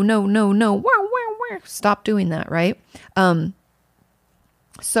 no, wow, wow, wow. Stop doing that, right?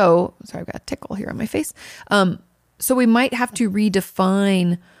 So, sorry, I've got a tickle here on my face. So we might have to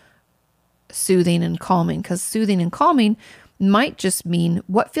redefine soothing and calming, because soothing and calming might just mean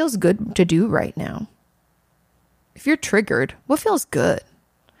what feels good to do right now. If you're triggered, what feels good?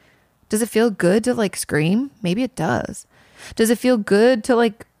 Does it feel good to like scream? Maybe it does. Does it feel good to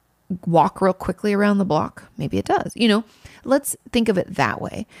like walk real quickly around the block? Maybe it does. Let's think of it that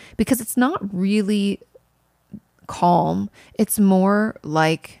way, because it's not really calm. It's more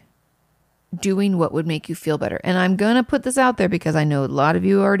like doing what would make you feel better. And I'm going to put this out there because I know a lot of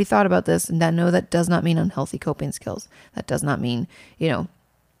you already thought about this, and that does not mean unhealthy coping skills. That does not mean,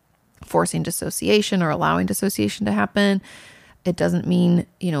 forcing dissociation or allowing dissociation to happen. It doesn't mean,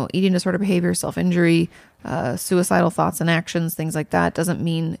 eating disorder behavior, self-injury, suicidal thoughts and actions, things like that. It doesn't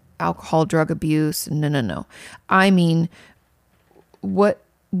mean alcohol, drug abuse. No. I mean, what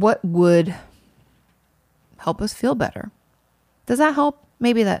would help us feel better? Does that help?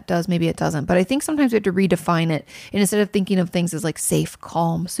 Maybe that does, maybe it doesn't. But I think sometimes we have to redefine it. And instead of thinking of things as like safe,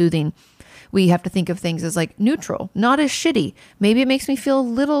 calm, soothing, we have to think of things as like neutral, not as shitty. Maybe it makes me feel a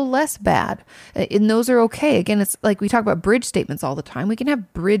little less bad. And those are okay. Again, it's like we talk about bridge statements all the time. We can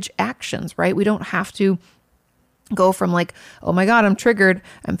have bridge actions, right? We don't have to go from like, oh my God, I'm triggered.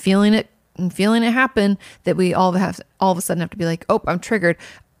 I'm feeling it happen, that we all of a sudden have to be like, oh, I'm triggered.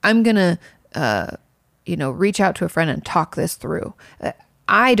 I'm going to, reach out to a friend and talk this through.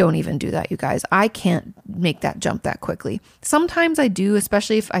 I don't even do that, you guys. I can't make that jump that quickly. Sometimes I do,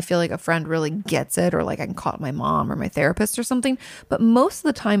 especially if I feel like a friend really gets it, or like I can call my mom or my therapist or something. But most of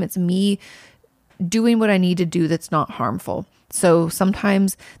the time it's me doing what I need to do that's not harmful. So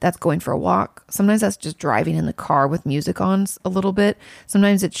sometimes that's going for a walk. Sometimes that's just driving in the car with music on a little bit.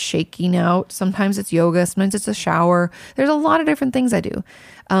 Sometimes it's shaking out. Sometimes it's yoga. Sometimes it's a shower. There's a lot of different things I do.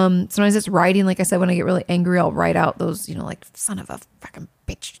 Sometimes it's writing. Like I said, when I get really angry, I'll write out those, like, son of a fucking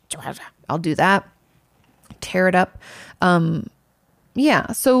bitch. I'll do that. Tear it up.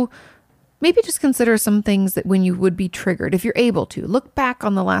 So maybe just consider some things that when you would be triggered, if you're able to, look back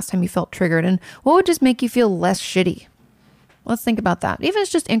on the last time you felt triggered and what would just make you feel less shitty. Let's think about that. Even if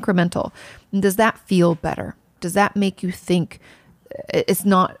it's just incremental. Does that feel better? Does that make you think it's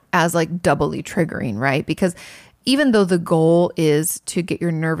not as like doubly triggering, right? Because even though the goal is to get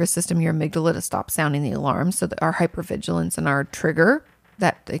your nervous system, your amygdala, to stop sounding the alarm so that our hypervigilance and our trigger,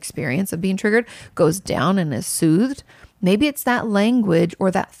 that experience of being triggered, goes down and is soothed, maybe it's that language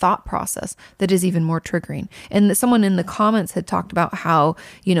or that thought process that is even more triggering. And someone in the comments had talked about how,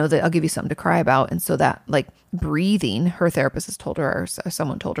 that I'll give you something to cry about. And so that like breathing, her therapist has told her, or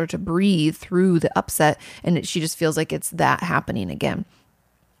someone told her to breathe through the upset, and she just feels like it's that happening again.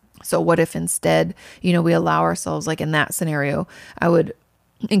 So what if instead, we allow ourselves, like in that scenario, I would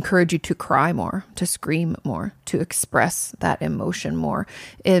encourage you to cry more, to scream more, to express that emotion more.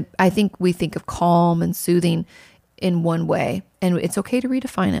 I think we think of calm and soothing in one way, and it's okay to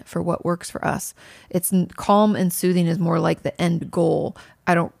redefine it for what works for us. It's calm and soothing is more like the end goal.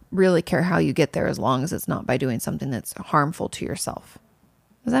 I don't really care how you get there as long as it's not by doing something that's harmful to yourself.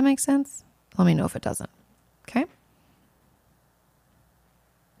 Does that make sense? Let me know if it doesn't. Okay.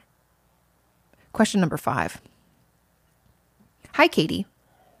 Question number 5. Hi, Katie.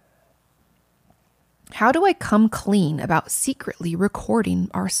 How do I come clean about secretly recording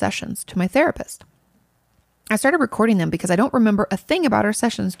our sessions to my therapist? I started recording them because I don't remember a thing about our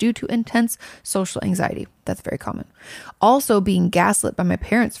sessions due to intense social anxiety. That's very common. Also, being gaslit by my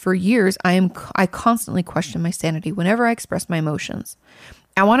parents for years, I constantly question my sanity whenever I express my emotions.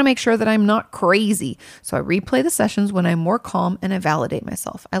 I want to make sure that I'm not crazy, so I replay the sessions when I'm more calm and I validate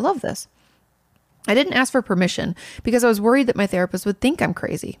myself. I love this. I didn't ask for permission because I was worried that my therapist would think I'm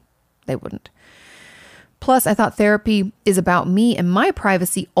crazy. They wouldn't. Plus, I thought therapy is about me and my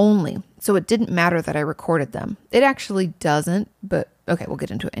privacy only, so it didn't matter that I recorded them. It actually doesn't, but okay, we'll get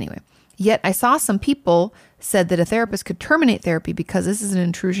into it anyway. Yet I saw some people said that a therapist could terminate therapy because this is an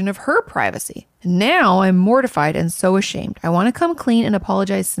intrusion of her privacy. Now I'm mortified and so ashamed. I want to come clean and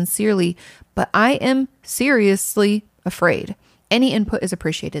apologize sincerely, but I am seriously afraid. Any input is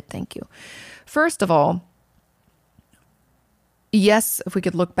appreciated. Thank you. First of all, yes, if we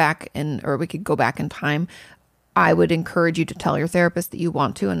could look back or we could go back in time, I would encourage you to tell your therapist that you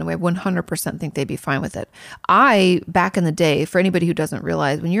want to, and I 100% think they'd be fine with it. Back in the day, for anybody who doesn't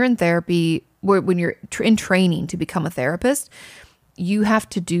realize, when you're in therapy, when you're in training to become a therapist, you have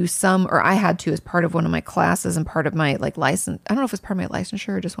to do I had to as part of one of my classes and part of my license. I don't know if it's part of my licensure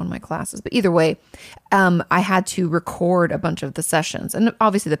or just one of my classes, but either way, I had to record a bunch of the sessions. And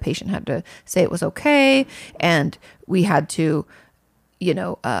obviously the patient had to say it was okay. And we had to,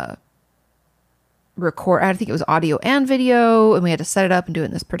 record, I think it was audio and video, and we had to set it up and do it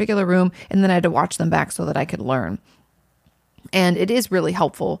in this particular room. And then I had to watch them back so that I could learn. And it is really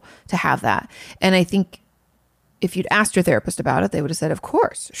helpful to have that. And I think if you'd asked your therapist about it, they would have said, of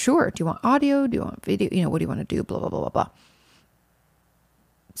course, sure. Do you want audio? Do you want video? What do you want to do? Blah, blah, blah, blah, blah.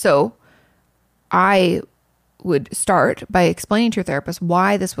 So I would start by explaining to your therapist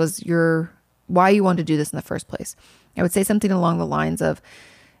why why you wanted to do this in the first place. I would say something along the lines of,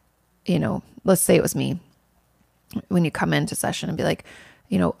 let's say it was me, when you come into session and be like,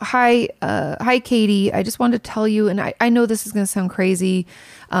 Hi, Katie. I just wanted to tell you, and I know this is going to sound crazy,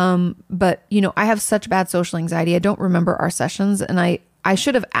 but I have such bad social anxiety. I don't remember our sessions, and I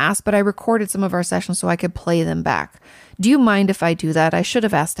should have asked, but I recorded some of our sessions so I could play them back. Do you mind if I do that? I should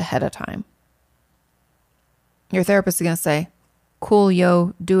have asked ahead of time. Your therapist is going to say, cool,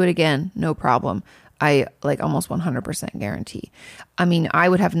 yo, do it again. No problem. I almost 100% guarantee. I mean, I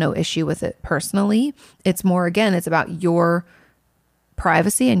would have no issue with it personally. It's more, again, it's about your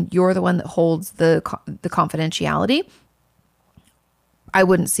privacy, and you're the one that holds the confidentiality. I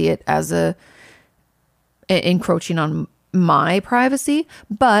wouldn't see it as encroaching on my privacy,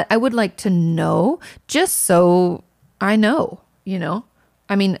 but I would like to know, just so I know,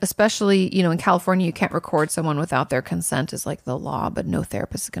 I mean, especially, in California, you can't record someone without their consent is like the law, but no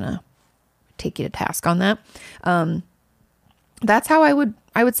therapist is going to take you to task on that. That's how I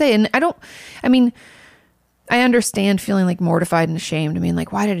would say. And I understand feeling like mortified and ashamed. I mean,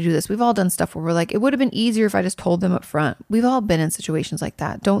 like, why did I do this? We've all done stuff where we're like, it would have been easier if I just told them up front. We've all been in situations like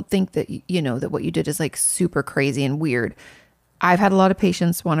that. Don't think that, that what you did is like super crazy and weird. I've had a lot of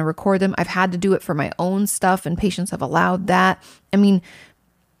patients want to record them. I've had to do it for my own stuff, and patients have allowed that. I mean,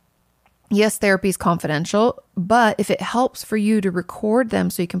 yes, therapy is confidential, but if it helps for you to record them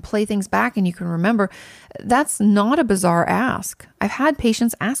so you can play things back and you can remember, that's not a bizarre ask. I've had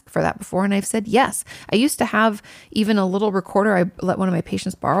patients ask for that before, and I've said yes. I used to have even a little recorder I let one of my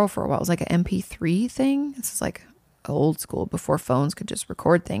patients borrow for a while. It was like an MP3 thing. This is like old school, before phones could just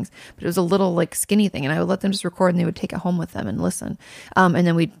record things, but it was a little like skinny thing, and I would let them just record, and they would take it home with them and listen. And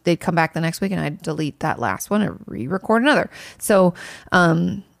then they'd come back the next week, and I'd delete that last one and re-record another. So,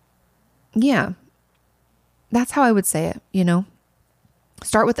 yeah, that's how I would say it,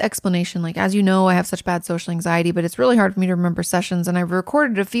 Start with the explanation. Like, as you know, I have such bad social anxiety, but it's really hard for me to remember sessions, and I've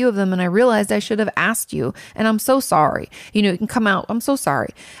recorded a few of them, and I realized I should have asked you, and I'm so sorry. You can come out, I'm so sorry.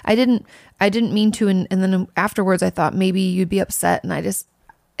 I didn't mean to. And then afterwards I thought maybe you'd be upset, and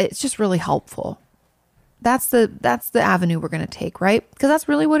it's just really helpful. That's the avenue we're going to take, right? Because that's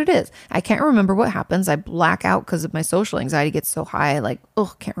really what it is. I can't remember what happens. I black out because of my social anxiety gets so high,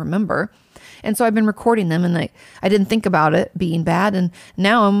 can't remember. And so I've been recording them, and I didn't think about it being bad. And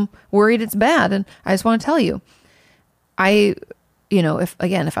now I'm worried it's bad. And I just want to tell you, if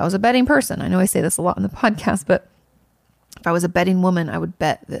I was a betting person, I know I say this a lot in the podcast, but if I was a betting woman, I would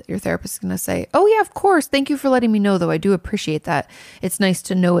bet that your therapist is going to say, oh yeah, of course. Thank you for letting me know, though. I do appreciate that. It's nice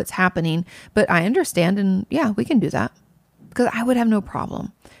to know it's happening, but I understand. And yeah, we can do that, because I would have no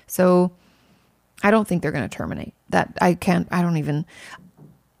problem. So I don't think they're going to terminate that. I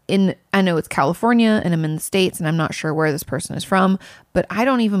know it's California, and I'm in the States, and I'm not sure where this person is from, but I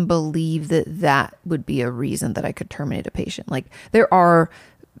don't even believe that would be a reason that I could terminate a patient. Like, there are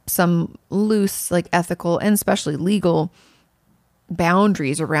some loose, ethical and especially legal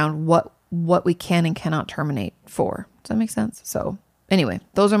boundaries around what we can and cannot terminate for. Does that make sense? So anyway,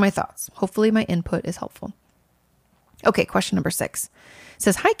 those are my thoughts. Hopefully my input is helpful. Okay, question number 6. It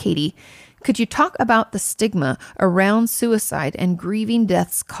says, hi, Katie. Could you talk about the stigma around suicide and grieving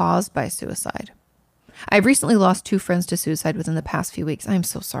deaths caused by suicide? I've recently lost 2 friends to suicide within the past few weeks. I'm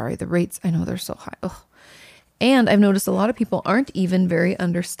so sorry. The rates, I know they're so high. Ugh. And I've noticed a lot of people aren't even very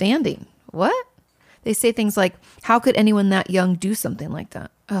understanding. What? They say things like, how could anyone that young do something like that?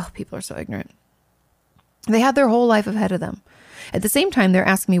 Oh, people are so ignorant. They had their whole life ahead of them. At the same time, they're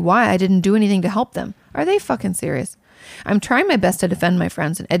asking me why I didn't do anything to help them. Are they fucking serious? I'm trying my best to defend my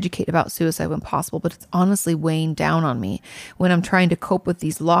friends and educate about suicide when possible, but it's honestly weighing down on me when I'm trying to cope with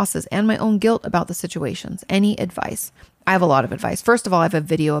these losses and my own guilt about the situations. Any advice? I have a lot of advice. First of all, I have a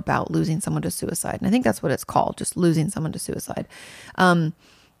video about losing someone to suicide, and I think that's what it's called, just losing someone to suicide. So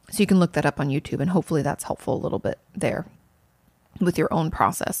you can look that up on YouTube, and hopefully that's helpful a little bit there with your own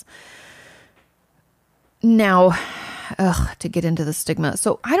process. Now, to get into the stigma.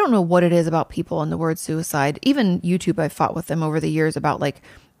 So I don't know what it is about people and the word suicide. Even YouTube, I've fought with them over the years about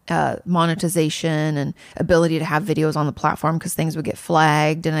monetization and ability to have videos on the platform, because things would get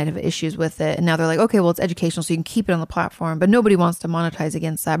flagged and I'd have issues with it. And now they're like, okay, well, it's educational, so you can keep it on the platform, but nobody wants to monetize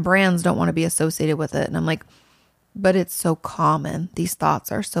against that. Brands don't want to be associated with it. And I'm like, but it's so common. These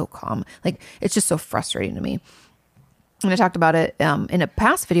thoughts are so common. It's just so frustrating to me. And I talked about it in a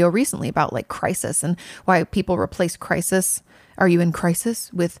past video recently about crisis and why people replace crisis. Are you in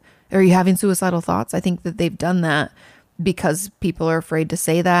crisis with, are you having suicidal thoughts? I think that they've done that because people are afraid to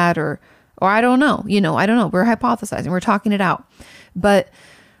say that, or I don't know, I don't know. We're hypothesizing, we're talking it out. But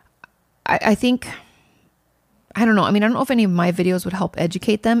I think, I don't know. I mean, I don't know if any of my videos would help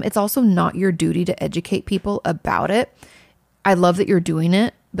educate them. It's also not your duty to educate people about it. I love that you're doing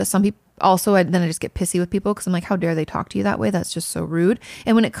it, but some people, also, then I just get pissy with people because I'm like, how dare they talk to you that way? That's just so rude.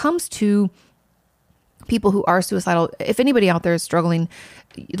 And when it comes to people who are suicidal, if anybody out there is struggling,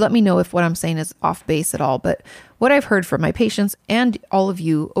 let me know if what I'm saying is off base at all. But what I've heard from my patients and all of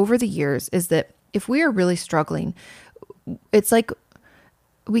you over the years is that if we are really struggling, it's like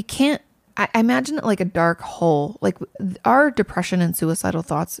we can't, I imagine it like a dark hole. Like our depression and suicidal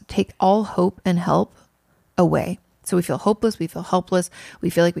thoughts take all hope and help away. So we feel hopeless, we feel helpless,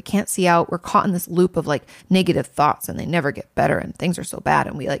 we feel like we can't see out. We're caught in this loop of like negative thoughts and they never get better and things are so bad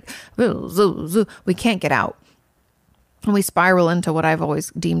and we like, we can't get out. And we spiral into what I've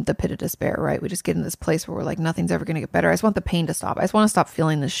always deemed the pit of despair, right? We just get in this place where we're like, nothing's ever going to get better. I just want the pain to stop. I just want to stop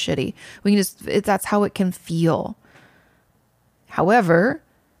feeling this shitty. That's how it can feel. However,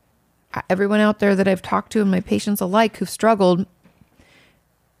 everyone out there that I've talked to and my patients alike who've struggled,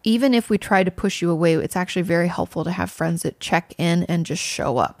 even if we try to push you away, it's actually very helpful to have friends that check in and just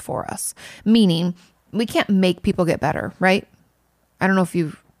show up for us. Meaning, we can't make people get better, right? I don't know if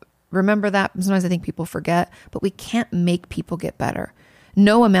you remember that. Sometimes I think people forget, but we can't make people get better.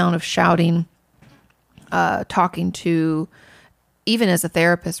 No amount of shouting, talking to, even as a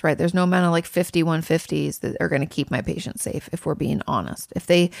therapist, right? There's no amount of like 5150s that are going to keep my patients safe if we're being honest. If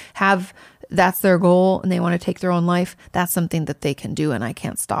they have, that's their goal and they want to take their own life, that's something that they can do and I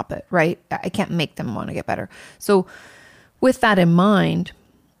can't stop it, right? I can't make them want to get better. So with that in mind,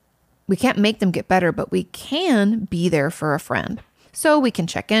 we can't make them get better, but we can be there for a friend. So we can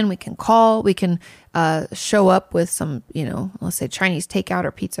check in, we can call, we can show up with some, let's say Chinese takeout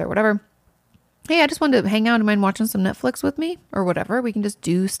or pizza or whatever. Hey, I just wanted to hang out. Do you mind watching some Netflix with me or whatever? We can just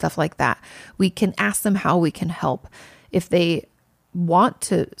do stuff like that. We can ask them how we can help. If they want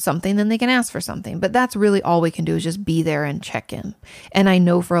to something, then they can ask for something. But that's really all we can do is just be there and check in. And I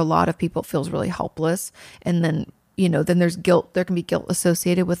know for a lot of people, it feels really helpless. And then, then there's guilt. There can be guilt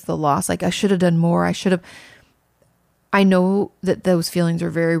associated with the loss. Like I should have done more. I know that those feelings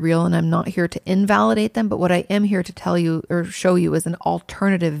are very real and I'm not here to invalidate them. But what I am here to tell you or show you is an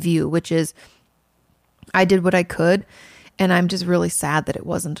alternative view, which is I did what I could, and I'm just really sad that it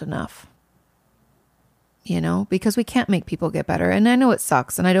wasn't enough, because we can't make people get better. And I know it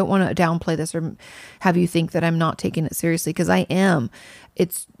sucks, and I don't want to downplay this or have you think that I'm not taking it seriously, because I am.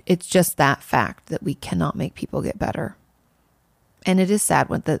 It's just that fact that we cannot make people get better. And it is sad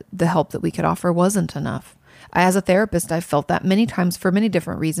when the help that we could offer wasn't enough. As a therapist, I've felt that many times for many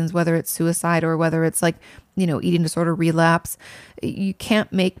different reasons, whether it's suicide or whether it's like, eating disorder relapse. You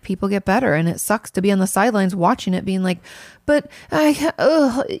can't make people get better. And it sucks to be on the sidelines watching it being like, but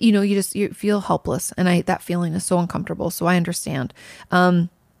you feel helpless. And that feeling is so uncomfortable. So I understand. But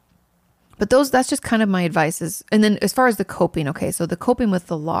that's just kind of my advice is, and then as far as the coping, okay. So the coping with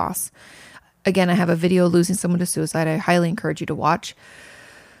the loss, again, I have a video, Losing Someone to Suicide. I highly encourage you to watch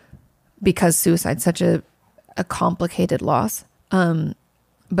because suicide's such a complicated loss.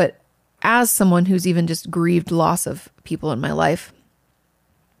 But as someone who's even just grieved loss of people in my life,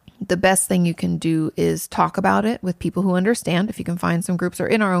 the best thing you can do is talk about it with people who understand. If you can find some groups or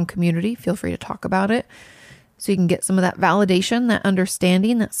in our own community, feel free to talk about it so you can get some of that validation, that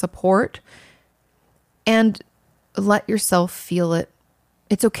understanding, that support, and let yourself feel it.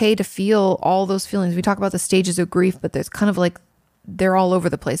 It's okay to feel all those feelings. We talk about the stages of grief, but there's kind of like they're all over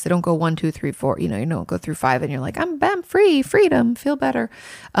the place. They don't go 1, 2, 3, 4. You don't go through 5 and you're like, I'm free, freedom, feel better.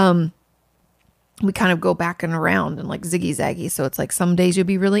 We kind of go back and around and like ziggy zaggy. So it's like some days you'll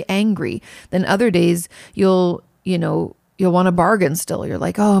be really angry. Then other days you'll want to bargain still. You're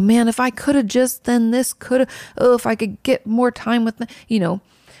like, oh man, if I could have just, then this could have, if I could get more time with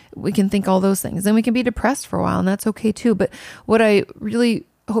we can think all those things. Then we can be depressed for a while and that's okay too. But what I really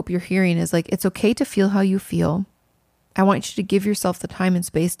hope you're hearing is like, it's okay to feel how you feel. I want you to give yourself the time and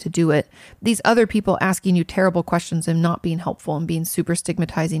space to do it. These other people asking you terrible questions and not being helpful and being super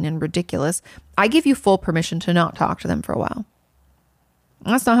stigmatizing and ridiculous, I give you full permission to not talk to them for a while.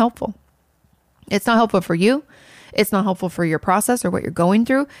 That's not helpful. It's not helpful for you. It's not helpful for your process or what you're going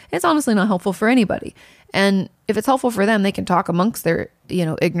through. It's honestly not helpful for anybody. And if it's helpful for them, they can talk amongst their,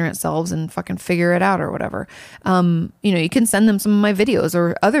 ignorant selves and fucking figure it out or whatever. You can send them some of my videos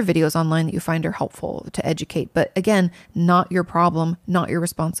or other videos online that you find are helpful to educate. But again, not your problem, not your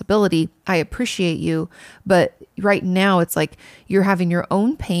responsibility. I appreciate you. But right now it's like you're having your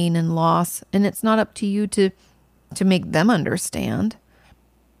own pain and loss, and it's not up to you to make them understand,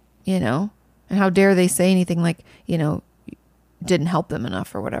 and how dare they say anything like, didn't help them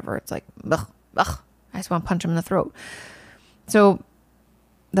enough or whatever. It's like, ugh. I just want to punch them in the throat. So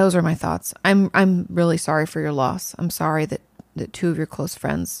those are my thoughts. I'm really sorry for your loss. I'm sorry that 2 of your close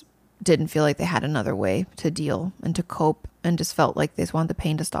friends didn't feel like they had another way to deal and to cope. and just felt like they just wanted the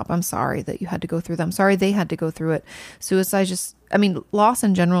pain to stop. I'm sorry that you had to go through that. I'm sorry they had to go through it. Suicide loss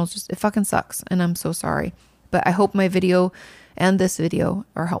in general is it fucking sucks. And I'm so sorry. But I hope my video and this video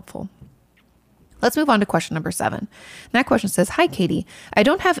are helpful. Let's move on to question number 7. And that question says, "Hi, Katie. I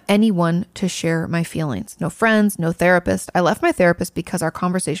don't have anyone to share my feelings. No friends, no therapist. I left my therapist because our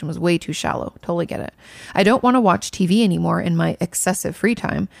conversation was way too shallow." Totally get it. "I don't want to watch TV anymore in my excessive free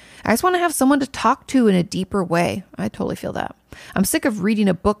time. I just want to have someone to talk to in a deeper way." I totally feel that. "I'm sick of reading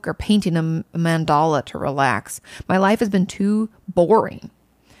a book or painting a mandala to relax. My life has been too boring.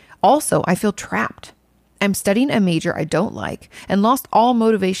 Also, I feel trapped. I'm studying a major I don't like and lost all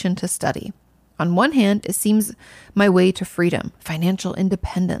motivation to study. On one hand, it seems my way to freedom, financial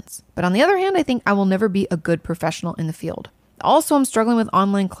independence. But on the other hand, I think I will never be a good professional in the field. Also, I'm struggling with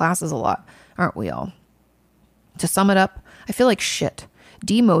online classes a lot. Aren't we all? To sum it up, I feel like shit,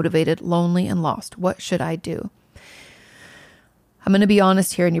 demotivated, lonely, and lost. What should I do?" I'm going to be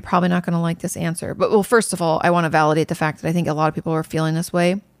honest here, and you're probably not going to like this answer. But well, first of all, I want to validate the fact that I think a lot of people are feeling this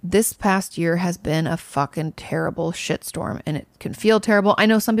way. This past year has been a fucking terrible shitstorm, and it can feel terrible. I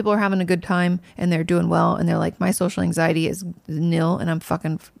know some people are having a good time and they're doing well, and they're like, my social anxiety is nil and I'm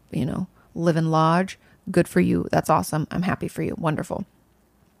fucking, living large. Good for you. That's awesome. I'm happy for you. Wonderful.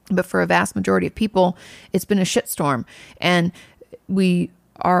 But for a vast majority of people, it's been a shitstorm, and we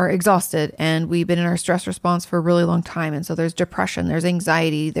are exhausted, and we've been in our stress response for a really long time. And so there's depression, there's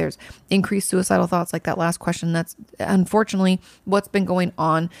anxiety, there's increased suicidal thoughts, like that last question. That's unfortunately what's been going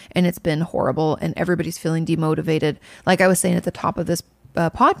on, and it's been horrible, and everybody's feeling demotivated. Like I was saying at the top of this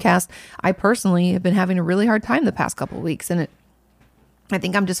podcast, I personally have been having a really hard time the past couple of weeks, and I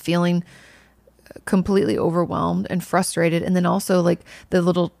think I'm just feeling completely overwhelmed and frustrated. And then also like the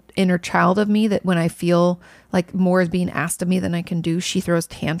little inner child of me, that when I feel like more is being asked of me than I can do, she throws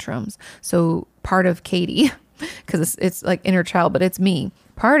tantrums. So part of Katie, because it's like inner child, but it's me.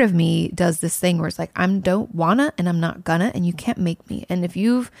 Part of me does this thing where it's like, I don't wanna, and I'm not gonna, and you can't make me. And if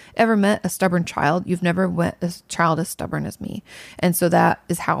you've ever met a stubborn child, you've never met a child as stubborn as me. And so that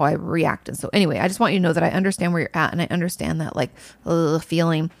is how I react. And so anyway, I just want you to know that I understand where you're at, and I understand that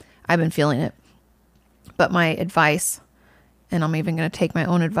feeling. I've been feeling it. But my advice, and I'm even going to take my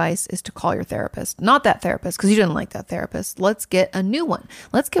own advice, is to call your therapist. Not that therapist, because you didn't like that therapist. Let's get a new one.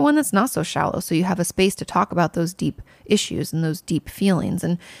 Let's get one that's not so shallow, so you have a space to talk about those deep issues and those deep feelings,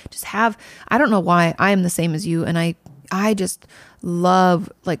 and just I don't know why I am the same as you, and I just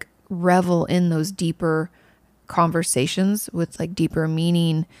love, revel in those deeper conversations with deeper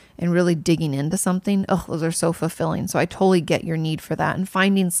meaning and really digging into something. Oh, those are so fulfilling. So I totally get your need for that, and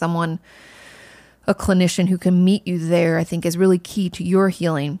finding someone, a clinician who can meet you there, I think is really key to your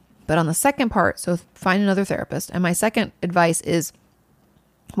healing. But on the second part, so find another therapist. And my second advice is,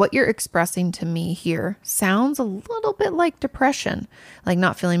 what you're expressing to me here sounds a little bit like depression, like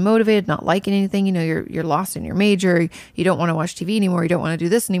not feeling motivated, not liking anything. You're lost in your major. You don't want to watch TV anymore. You don't want to do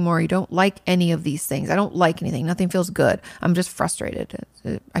this anymore. You don't like any of these things. I don't like anything. Nothing feels good. I'm just frustrated.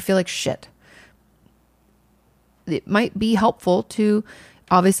 I feel like shit. It might be helpful to,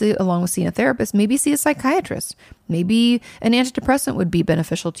 obviously, along with seeing a therapist, maybe see a psychiatrist. Maybe an antidepressant would be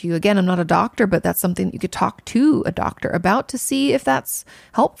beneficial to you. Again, I'm not a doctor, but that's something that you could talk to a doctor about to see if that's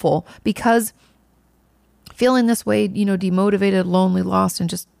helpful, because feeling this way, demotivated, lonely, lost, and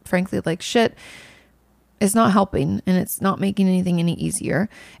just frankly like shit is not helping, and it's not making anything any easier.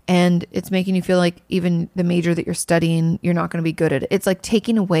 And it's making you feel like even the major that you're studying, you're not going to be good at it. It's like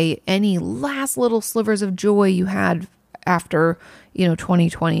taking away any last little slivers of joy you had after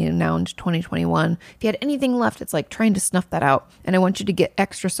 2020 and now into 2021. If you had anything left, it's like trying to snuff that out. And I want you to get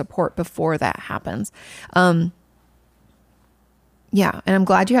extra support before that happens. Yeah. And I'm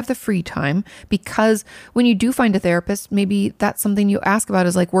glad you have the free time, because when you do find a therapist, maybe that's something you ask about,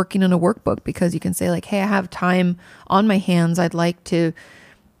 is like working on a workbook, because you can say like, hey, I have time on my hands. I'd like to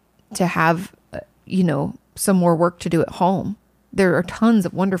have, some more work to do at home. There are tons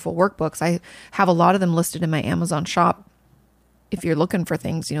of wonderful workbooks. I have a lot of them listed in my Amazon shop. If you're looking for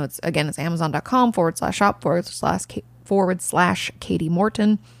things, it's amazon.com/shop/Katie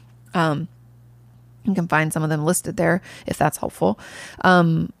Morton. You can find some of them listed there if that's helpful.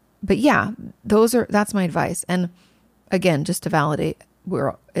 But yeah, that's my advice. And again, just to validate,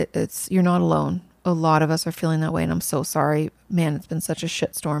 you're not alone. A lot of us are feeling that way, and I'm so sorry, man. It's been such a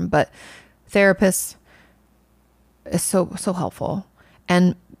shitstorm, but therapists is so helpful,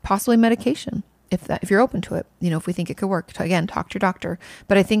 and possibly medication if you're open to it. If we think it could work, again, talk to your doctor.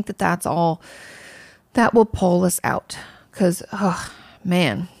 But I think that's all that will pull us out, because oh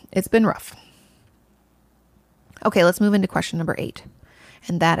man, it's been rough. Okay, let's move into question number 8.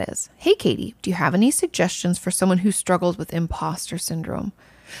 And that is, hey, Katie, do you have any suggestions for someone who struggles with imposter syndrome?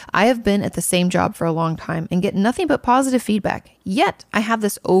 I have been at the same job for a long time and get nothing but positive feedback. Yet I have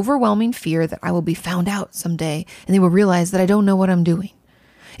this overwhelming fear that I will be found out someday and they will realize that I don't know what I'm doing.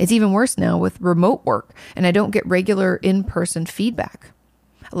 It's even worse now with remote work and I don't get regular in-person feedback.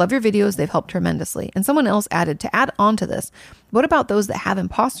 I love your videos. They've helped tremendously. And someone else added, to add on to this, what about those that have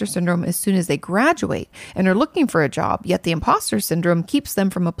imposter syndrome as soon as they graduate and are looking for a job, yet the imposter syndrome keeps them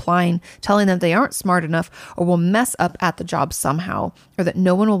from applying, telling them they aren't smart enough or will mess up at the job somehow, or that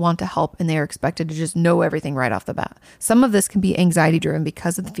no one will want to help and they are expected to just know everything right off the bat. Some of this can be anxiety driven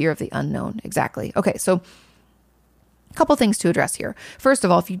because of the fear of the unknown. Exactly. Okay, so a couple things to address here. First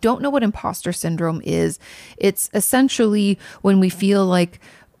of all, if you don't know what imposter syndrome is, it's essentially when we feel like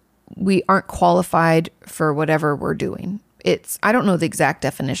we aren't qualified for whatever we're doing. I don't know the exact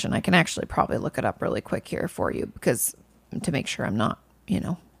definition. I can actually probably look it up really quick here for you because to make sure I'm not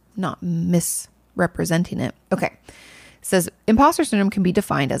misrepresenting it. Okay. It says imposter syndrome can be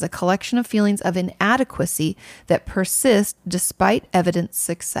defined as a collection of feelings of inadequacy that persist despite evident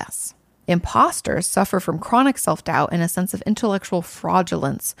success. Imposters suffer from chronic self-doubt and a sense of intellectual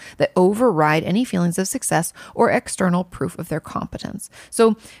fraudulence that override any feelings of success or external proof of their competence.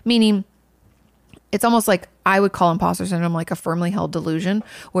 So, meaning it's almost like I would call imposter syndrome like a firmly held delusion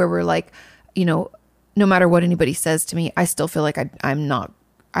where we're like, no matter what anybody says to me, I still feel like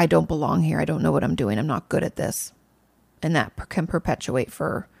I don't belong here. I don't know what I'm doing. I'm not good at this. And that can perpetuate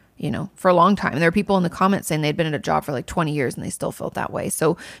for a long time. And there are people in the comments saying they'd been at a job for like 20 years and they still felt that way.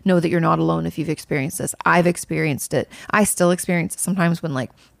 So know that you're not alone if you've experienced this. I've experienced it. I still experience it sometimes when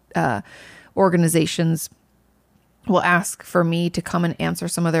organizations will ask for me to come and answer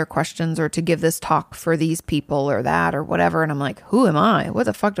some of their questions or to give this talk for these people or that or whatever. And I'm like, who am I? What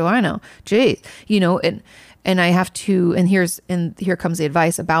the fuck do I know? Jeez, and I have to, and here comes the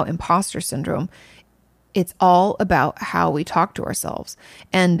advice about imposter syndrome. It's all about how we talk to ourselves.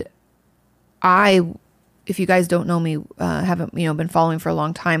 And if you guys don't know me, haven't, been following for a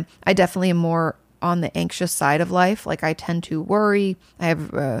long time, I definitely am more on the anxious side of life. Like I tend to worry. I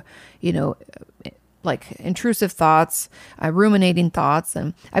have, like intrusive thoughts, ruminating thoughts,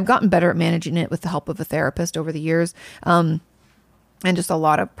 and I've gotten better at managing it with the help of a therapist over the years. And just a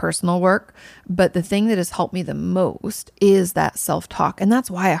lot of personal work. But the thing that has helped me the most is that self-talk. And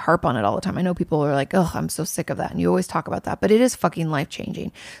that's why I harp on it all the time. I know people are like, oh, I'm so sick of that. And you always talk about that, but it is fucking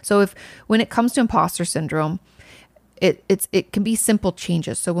life-changing. So when it comes to imposter syndrome, it can be simple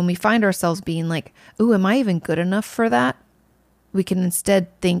changes. So when we find ourselves being like, oh, am I even good enough for that? We can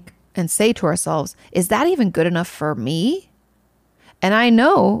instead think and say to ourselves, is that even good enough for me? And I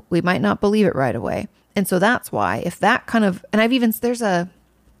know we might not believe it right away. And so that's why if that kind of, and I don't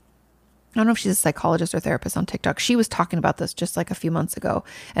know if she's a psychologist or therapist on TikTok. She was talking about this just like a few months ago.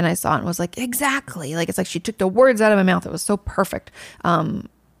 And I saw it and was like, exactly. Like, it's like she took the words out of my mouth. It was so perfect.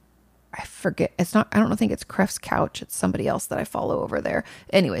 I forget. I don't think it's Cref's Couch. It's somebody else that I follow over there.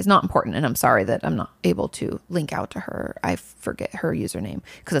 Anyways, not important. And I'm sorry that I'm not able to link out to her. I forget her username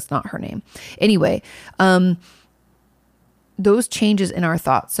because it's not her name. Anyway, those changes in our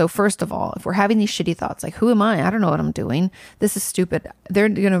thoughts. So first of all, if we're having these shitty thoughts, like, who am I? I don't know what I'm doing. This is stupid. They're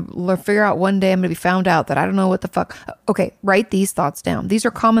going to figure out one day I'm going to be found out that I don't know what the fuck. Okay, write these thoughts down. These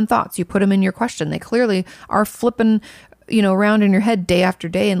are common thoughts. You put them in your question. They clearly are flipping, around in your head day after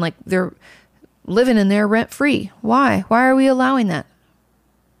day. And like they're living in there rent free. Why? Why are we allowing that?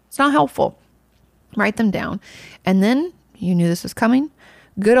 It's not helpful. Write them down. And then you knew this was coming.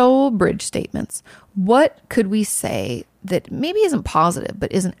 Good old bridge statements. What could we say that maybe isn't positive,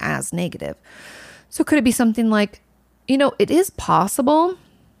 but isn't as negative? So could it be something like, it is possible.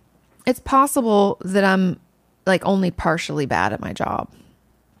 It's possible that I'm like only partially bad at my job.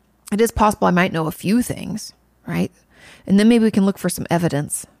 It is possible I might know a few things, right? And then maybe we can look for some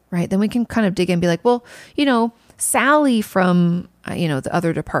evidence, right? Then we can kind of dig in and be like, well, Sally from, the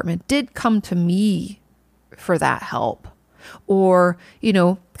other department did come to me for that help. Or,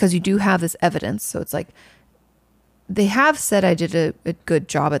 because you do have this evidence. So it's like, they have said I did a good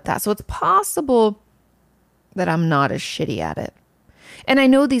job at that. So it's possible that I'm not as shitty at it. And I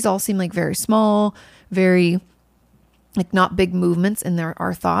know these all seem like very small, very like not big movements in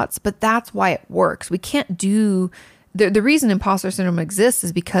our thoughts, but that's why it works. We can't do the reason imposter syndrome exists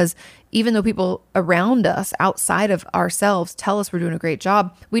is because even though people around us outside of ourselves tell us we're doing a great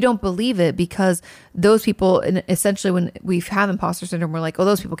job, we don't believe it because those people, and essentially when we have imposter syndrome, we're like, oh,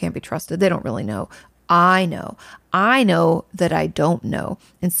 those people can't be trusted. They don't really know. I know that I don't know.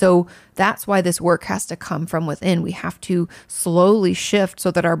 And so that's why this work has to come from within. We have to slowly shift so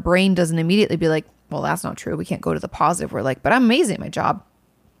that our brain doesn't immediately be like, well, that's not true. We can't go to the positive. We're like, but I'm amazing at my job.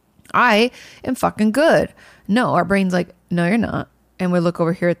 I am fucking good. No, our brain's like, no, you're not. And we look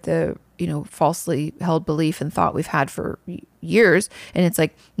over here at the, falsely held belief and thought we've had for years. And it's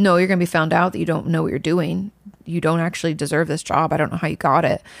like, no, you're going to be found out that you don't know what you're doing. You don't actually deserve this job. I don't know how you got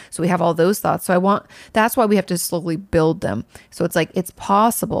it. So we have all those thoughts. So that's why we have to slowly build them. So it's like, it's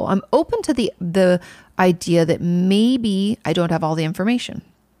possible. I'm open to the idea that maybe I don't have all the information.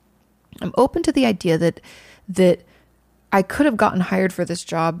 I'm open to the idea that I could have gotten hired for this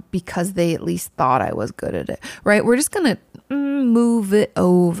job because they at least thought I was good at it, right? We're just going to move it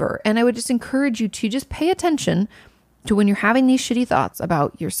over. And I would just encourage you to just pay attention to when you're having these shitty thoughts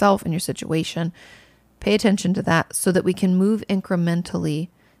about yourself and your situation. Pay attention to that so that we can move incrementally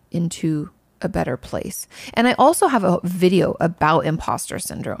into a better place. And I also have a video about imposter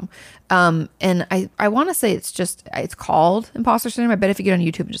syndrome. And I want to say it's called imposter syndrome. I bet if you get on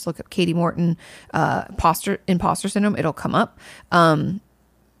YouTube and just look up Katie Morton, imposter syndrome, it'll come up.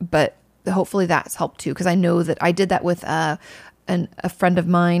 But hopefully that's helped too. Cause I know that I did that with, a friend of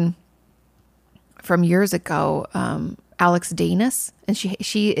mine from years ago, Alex Danis, and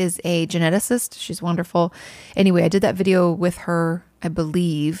she is a geneticist. She's wonderful. Anyway, I did that video with her, I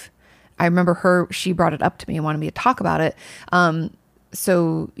believe. I remember she brought it up to me and wanted me to talk about it.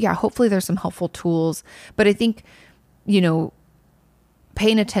 So yeah, hopefully there's some helpful tools, but I think,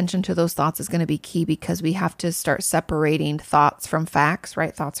 paying attention to those thoughts is going to be key because we have to start separating thoughts from facts,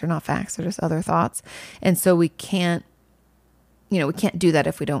 right? Thoughts are not facts. They're just other thoughts. And so we can't do that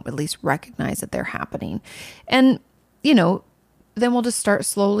if we don't at least recognize that they're happening. And, then we'll just start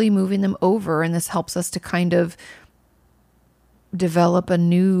slowly moving them over. And this helps us to kind of develop a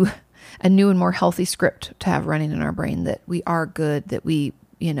new and more healthy script to have running in our brain that we are good, that we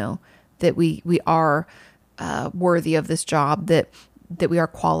are worthy of this job, that we are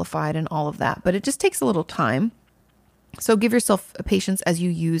qualified and all of that. But it just takes a little time. So give yourself patience as you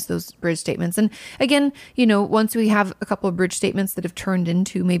use those bridge statements. And again, once we have a couple of bridge statements that have turned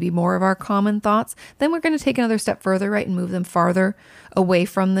into maybe more of our common thoughts, then we're going to take another step further, right? And move them farther away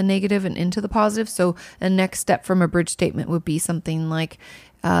from the negative and into the positive. So the next step from a bridge statement would be something like,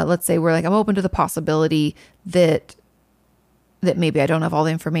 let's say we're like, I'm open to the possibility that maybe I don't have all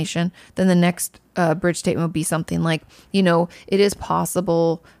the information. Then the next bridge statement would be something like, it is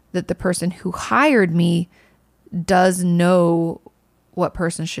possible that the person who hired me does know what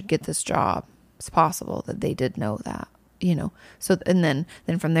person should get this job. It's possible that they did know that, So, and then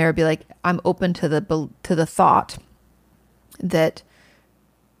from there, it'd be like, I'm open to the thought that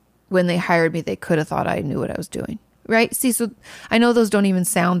when they hired me, they could have thought I knew what I was doing, right? See, so I know those don't even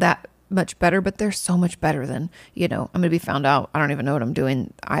sound that much better, but they're so much better than, I'm going to be found out. I don't even know what I'm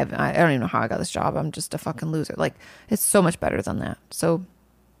doing. I don't even know how I got this job. I'm just a fucking loser. Like, it's so much better than that. So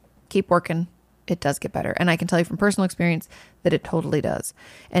keep working. It does get better. And I can tell you from personal experience that it totally does.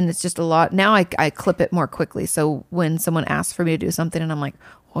 And it's just a lot. Now I clip it more quickly. So when someone asks for me to do something and I'm like,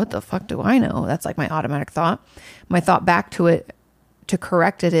 what the fuck do I know? That's like my automatic thought. My thought back to it to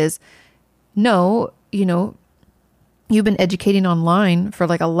correct it is, no, you've been educating online for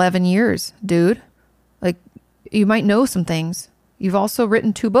like 11 years, dude. Like, you might know some things. You've also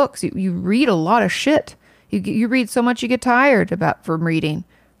written 2 books. You read a lot of shit. You read so much you get tired from reading.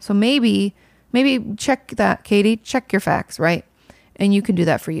 So maybe check that, Katie. Check your facts, right? And you can do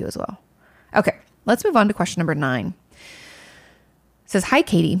that for you as well. Okay, let's move on to question number 9. It says, hi,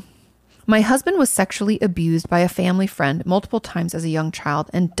 Katie. My husband was sexually abused by a family friend multiple times as a young child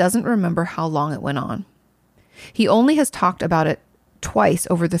and doesn't remember how long it went on. He only has talked about it twice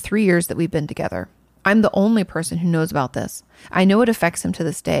over the 3 years that we've been together. I'm the only person who knows about this. I know it affects him to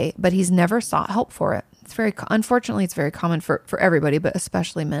this day, but he's never sought help for it. Unfortunately, it's very common for everybody, but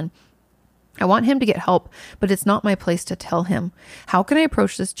especially men. I want him to get help, but it's not my place to tell him. How can I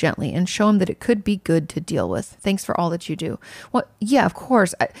approach this gently and show him that it could be good to deal with? Thanks for all that you do. Well, yeah, of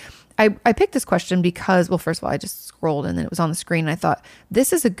course. I picked this question because, well, first of all, I just scrolled and then it was on the screen. And I thought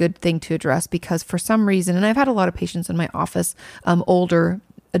this is a good thing to address because for some reason, and I've had a lot of patients in my office, older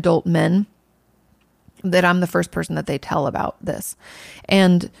adult men, that I'm the first person that they tell about this.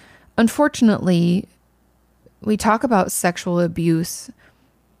 And unfortunately, we talk about sexual abuse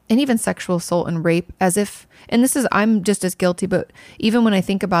and even sexual assault and rape as if, and this is, I'm just as guilty, but even when I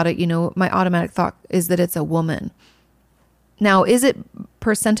think about it, my automatic thought is that it's a woman. Now, is it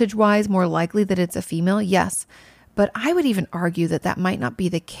percentage wise more likely that it's a female? Yes. But I would even argue that that might not be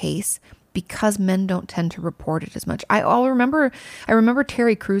the case because men don't tend to report it as much. I remember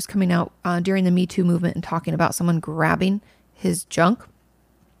Terry Crews coming out during the Me Too movement and talking about someone grabbing his junk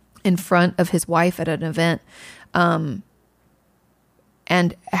in front of his wife at an event. And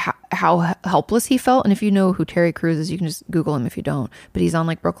how helpless he felt. And if you know who Terry Crews is, you can just Google him if you don't. But he's on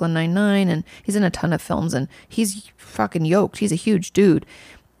like Brooklyn Nine-Nine, and he's in a ton of films, and he's fucking yoked. He's a huge dude.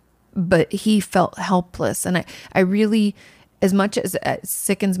 But he felt helpless. And I really, as much as it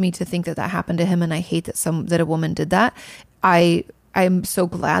sickens me to think that that happened to him, and I hate that a woman did that, I'm so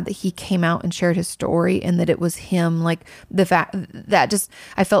glad that he came out and shared his story, and that it was him. Like the fact that just,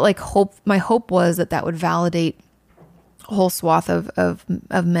 I felt like my hope was that would validate a whole swath of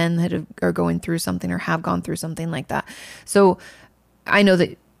men that are going through something or have gone through something like that. So I know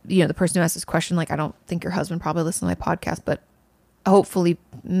that, the person who asked this question, like, I don't think your husband probably listened to my podcast, but hopefully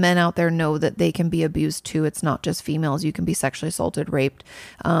men out there know that they can be abused too. It's not just females. You can be sexually assaulted, raped,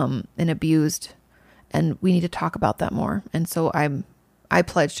 and abused. And we need to talk about that more. And so I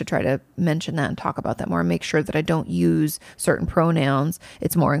pledge to try to mention that and talk about that more, and make sure that I don't use certain pronouns.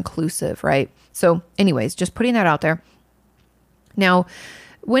 It's more inclusive, right? So anyways, just putting that out there. Now,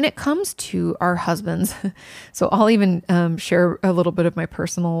 when it comes to our husbands, so I'll even share a little bit of my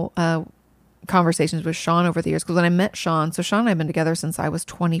personal conversations with Sean over the years. Because when I met Sean, so Sean and I have been together since I was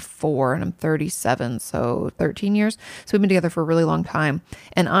 24 and I'm 37, so 13 years. So we've been together for a really long time.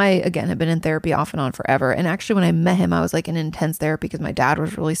 And I, again, have been in therapy off and on forever. And actually, when I met him, I was like in intense therapy because my dad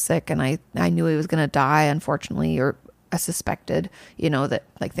was really sick, and I knew he was going to die, unfortunately, or I suspected, that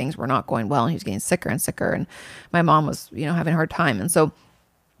like things were not going well, and he was getting sicker and sicker. And my mom was, having a hard time. And so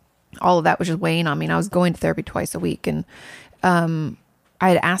all of that was just weighing on me. And I was going to therapy twice a week. And, I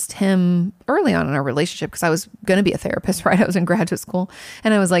had asked him early on in our relationship, because I was going to be a therapist, right? I was in graduate school,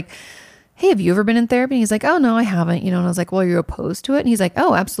 and I was like, hey, have you ever been in therapy? And he's like, oh, no, I haven't, and I was like, well, are you opposed to it? And he's like,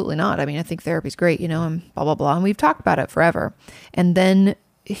 oh, absolutely not. I mean, I think therapy's great, and blah, blah, blah. And we've talked about it forever. And then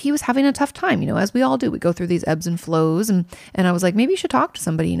he was having a tough time, as we all do. We go through these ebbs and flows. And I was like, maybe you should talk to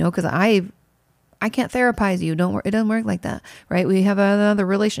somebody, because I can't therapize you. It doesn't work like that, right? We have another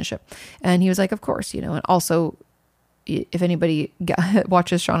relationship. And he was like, of course, and also, if anybody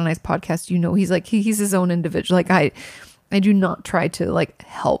watches Sean and I's podcast, he's like, he's his own individual. Like I do not try to like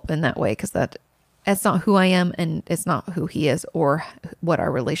help in that way, because that's not who I am, and it's not who he is or what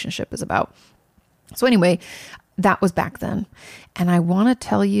our relationship is about. So anyway, that was back then. And I want to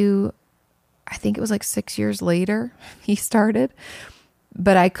tell you, I think it was like 6 years later he started,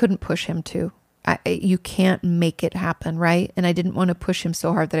 but I couldn't push him to. You can't make it happen, right? And I didn't want to push him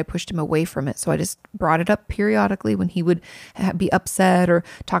so hard that I pushed him away from it. So I just brought it up periodically when he would be upset or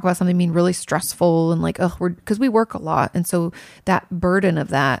talk about something being really stressful, and like, because we work a lot. And so that burden of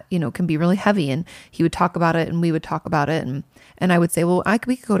that, can be really heavy. And he would talk about it, and we would talk about it. And I would say, well,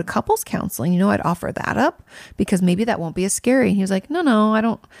 we could go to couples counseling. I'd offer that up, because maybe that won't be as scary. And he was like, no, I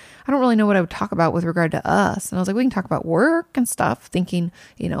don't really know what I would talk about with regard to us. And I was like, we can talk about work and stuff, thinking,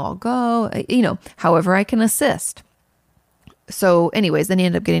 I'll go, however I can assist. So anyways, then he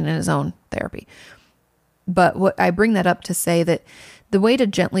ended up getting in his own therapy. But what I bring that up to say that the way to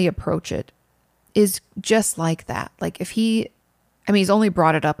gently approach it is just like that. Like he's only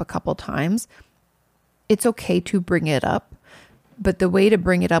brought it up a couple times. It's okay to bring it up, but the way to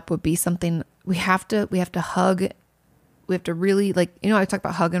bring it up would be something we have to hug. We have to really I talk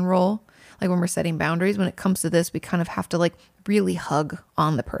about hug and roll. Like when we're setting boundaries, when it comes to this, we kind of have to like really hug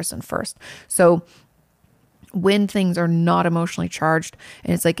on the person first. So when things are not emotionally charged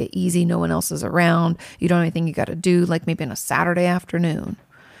and it's like an easy, no one else is around, you don't have anything you got to do, like maybe on a Saturday afternoon,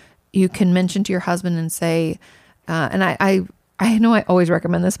 you can mention to your husband and say, and I know I always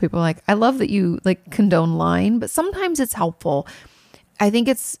recommend this. People are like, I love that you like condone lying, but sometimes it's helpful. I think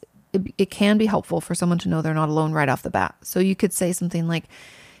it can be helpful for someone to know they're not alone right off the bat. So you could say something like,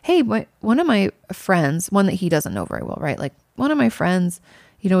 hey, one of my friends, one that he doesn't know very well, right? Like one of my friends,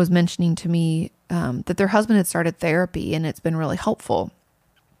 was mentioning to me that their husband had started therapy, and it's been really helpful.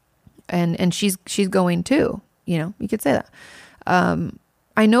 And she's going too, you could say that.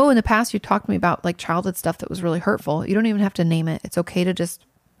 I know in the past you talked to me about like childhood stuff that was really hurtful. You don't even have to name it. It's okay to just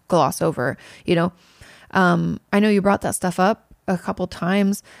gloss over, I know you brought that stuff up a couple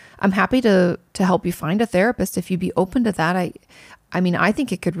times. I'm happy to help you find a therapist if you'd be open to that. I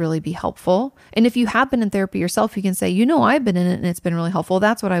think it could really be helpful. And if you have been in therapy yourself, you can say, I've been in it and it's been really helpful.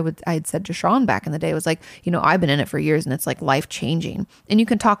 That's what I had said to Sean back in the day. It was like, I've been in it for years and it's like life changing. And you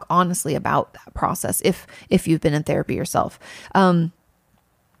can talk honestly about that process if you've been in therapy yourself.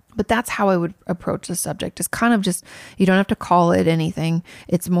 But that's how I would approach the subject. It's kind of just, you don't have to call it anything.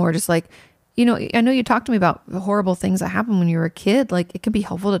 It's more just like, I know you talked to me about the horrible things that happened when you were a kid. Like it can be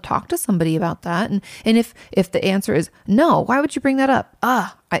helpful to talk to somebody about that. And if the answer is no, why would you bring that up?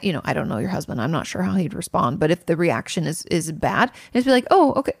 I don't know your husband. I'm not sure how he'd respond. But if the reaction is bad, just be like,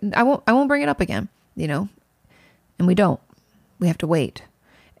 oh, okay, I won't bring it up again, and we don't. We have to wait.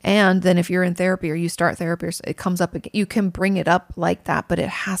 And then if you're in therapy or you start therapy, or it comes up, you can bring it up like that, but it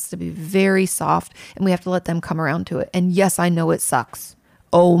has to be very soft and we have to let them come around to it. And yes, I know it sucks.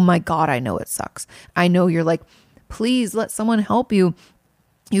 Oh my God, I know it sucks. I know you're like, please let someone help you.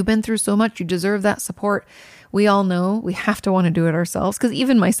 You've been through so much. You deserve that support. We all know we have to want to do it ourselves. Because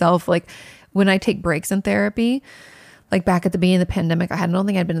even myself, like when I take breaks in therapy, like back at the beginning of the pandemic, I don't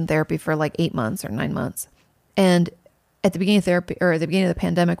think I'd been in therapy for like 8 months or 9 months. And at the beginning of therapy, or at the beginning of the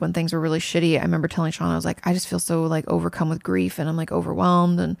pandemic, when things were really shitty, I remember telling Sean, I was like, I just feel so like overcome with grief and I'm like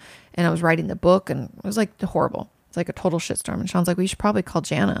overwhelmed. And I was writing the book and it was like horrible. It's like a total shitstorm. And Sean's like, well, you should probably call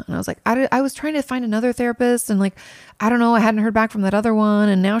Jana. And I was like, I was trying to find another therapist. And like, I don't know, I hadn't heard back from that other one.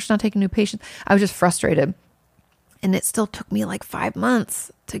 And now she's not taking new patients. I was just frustrated. And it still took me like 5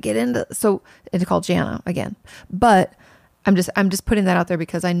 months to get into, so to call Jana again. But I'm just putting that out there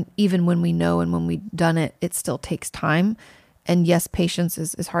because even when we know and when we've done it, it still takes time. And yes, patience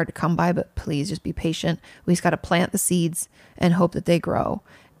is hard to come by, but please just be patient. We just got to plant the seeds and hope that they grow.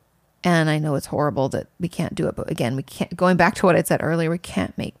 And I know it's horrible that we can't do it, but again, we can't, going back to what I said earlier, we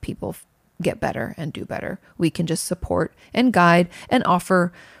can't make people get better and do better. We can just support and guide and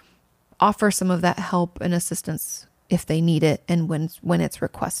offer some of that help and assistance if they need it and when it's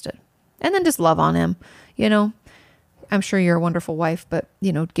requested. And then just love on him, I'm sure you're a wonderful wife, but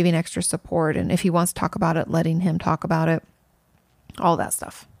giving extra support. And if he wants to talk about it, letting him talk about it, all that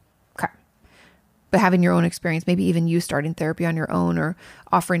stuff. Okay. But having your own experience, maybe even you starting therapy on your own or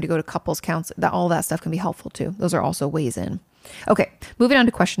offering to go to couples counseling, all that stuff can be helpful too. Those are also ways in. Okay. Moving on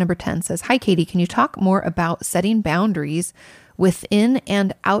to question number 10 says, hi, Katie, can you talk more about setting boundaries within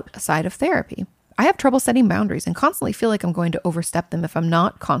and outside of therapy? I have trouble setting boundaries and constantly feel like I'm going to overstep them if I'm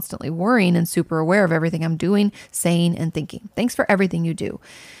not constantly worrying and super aware of everything I'm doing, saying, and thinking. Thanks for everything you do.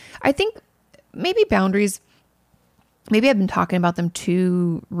 I think maybe I've been talking about them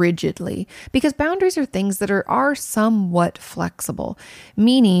too rigidly because boundaries are things that are somewhat flexible,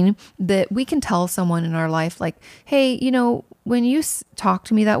 meaning that we can tell someone in our life like, hey, when you talk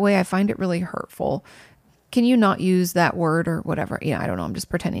to me that way, I find it really hurtful. Can you not use that word or whatever? I don't know. I'm just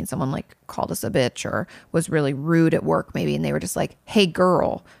pretending someone like called us a bitch or was really rude at work maybe. And they were just like, hey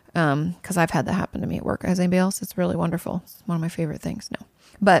girl. Cause I've had that happen to me at work. Has anybody else? It's really wonderful. It's one of my favorite things. No,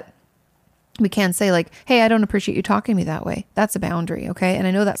 but we can say like, hey, I don't appreciate you talking to me that way. That's a boundary. Okay. And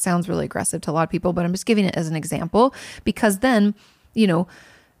I know that sounds really aggressive to a lot of people, but I'm just giving it as an example because then,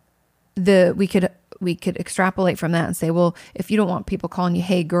 we could extrapolate from that and say, well, if you don't want people calling you,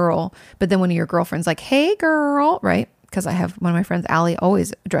 hey girl, but then one of your girlfriends like, hey girl, right? Because I have one of my friends, Allie,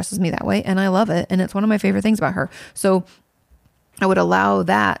 always addresses me that way and I love it. And it's one of my favorite things about her. So I would allow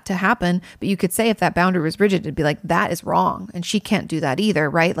that to happen, but you could say if that boundary was rigid, it'd be like, that is wrong. And she can't do that either,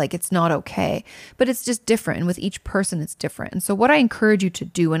 right? Like it's not okay, but it's just different. And with each person, it's different. And so what I encourage you to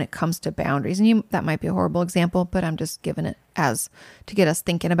do when it comes to boundaries, and that might be a horrible example, but I'm just giving it as to get us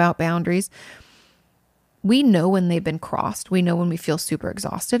thinking about boundaries. We know when they've been crossed. We know when we feel super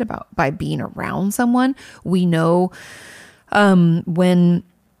exhausted by being around someone. We know when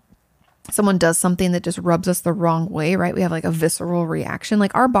someone does something that just rubs us the wrong way, right? We have like a visceral reaction.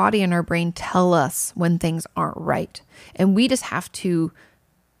 Like our body and our brain tell us when things aren't right. And we just have to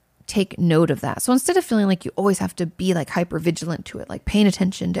take note of that. So instead of feeling like you always have to be like hyper vigilant to it, like paying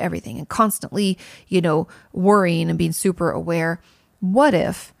attention to everything and constantly, worrying and being super aware, what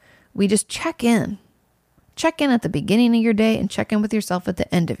if we just check in? Check in at the beginning of your day and check in with yourself at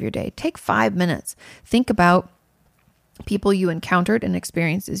the end of your day. Take 5 minutes. Think about people you encountered and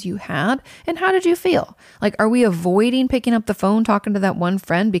experiences you had and how did you feel? Like, are we avoiding picking up the phone, talking to that one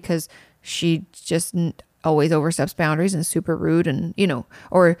friend because she just always oversteps boundaries and is super rude and,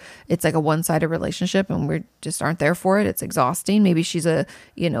 or it's like a one-sided relationship and we just aren't there for it. It's exhausting. Maybe she's a,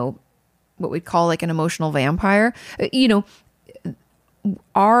 what we'd call like an emotional vampire.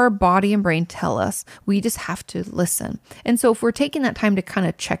 Our body and brain tell us. We just have to listen. And so if we're taking that time to kind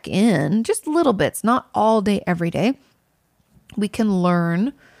of check in, just little bits, not all day, every day, we can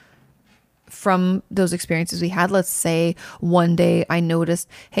learn from those experiences we had. Let's say one day I noticed,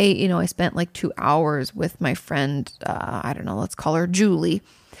 hey, I spent like 2 hours with my friend, I don't know, let's call her Julie.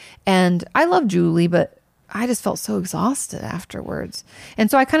 And I love Julie, but I just felt so exhausted afterwards. And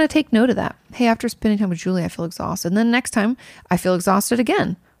so I kind of take note of that. Hey, after spending time with Julie, I feel exhausted. And then next time I feel exhausted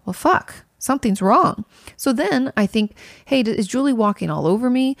again. Well, fuck, something's wrong. So then I think, hey, is Julie walking all over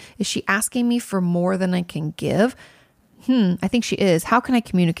me? Is she asking me for more than I can give? I think she is. How can I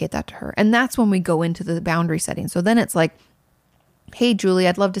communicate that to her? And that's when we go into the boundary setting. So then it's like, hey, Julie,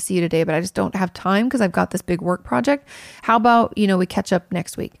 I'd love to see you today, but I just don't have time because I've got this big work project. How about, we catch up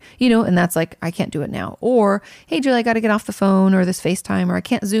next week, and that's like, I can't do it now. Or, hey, Julie, I got to get off the phone or this FaceTime, or I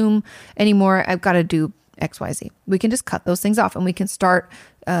can't Zoom anymore. I've got to do XYZ. We can just cut those things off and we can start,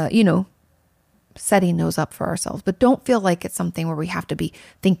 setting those up for ourselves. But don't feel like it's something where we have to be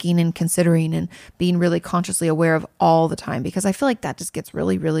thinking and considering and being really consciously aware of all the time, because I feel like that just gets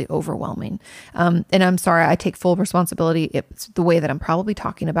really, really overwhelming. And I'm sorry, I take full responsibility. It's the way that I'm probably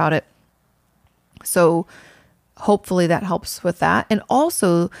talking about it. So hopefully that helps with that. And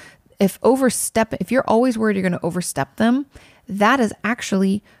also, if you're always worried you're going to overstep them, that is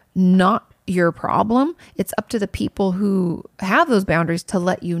actually not your problem. It's up to the people who have those boundaries to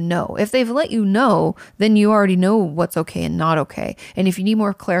let you know. If they've let you know, then you already know what's okay and not okay. And if you need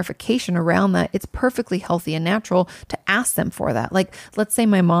more clarification around that, it's perfectly healthy and natural to ask them for that. Like, let's say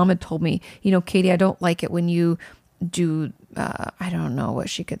my mom had told me, Katie, I don't like it when you do, I don't know what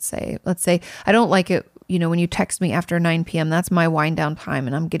she could say. Let's say, I don't like it, when you text me after 9 p.m. That's my wind down time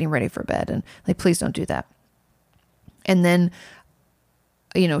and I'm getting ready for bed. And like, please don't do that. And then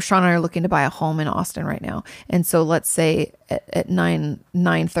Sean and I are looking to buy a home in Austin right now. And so let's say at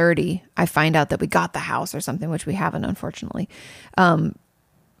 9:30, I find out that we got the house or something, which we haven't, unfortunately.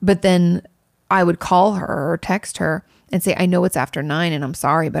 But then I would call her or text her and say, I know it's after 9 and I'm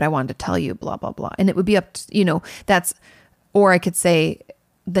sorry, but I wanted to tell you blah, blah, blah. And it would be up to, or I could say,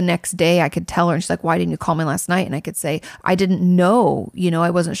 the next day I could tell her and she's like, why didn't you call me last night? And I could say, I didn't know, I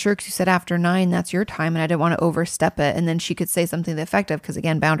wasn't sure because you said after 9, that's your time. And I didn't want to overstep it. And then she could say something effective because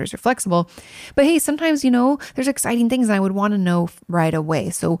again, boundaries are flexible, but hey, sometimes, there's exciting things and I would want to know right away.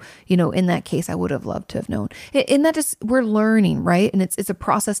 So, in that case, I would have loved to have known. And that just, we're learning, right? And it's a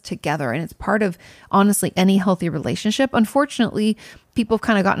process together and it's part of honestly any healthy relationship. Unfortunately, people have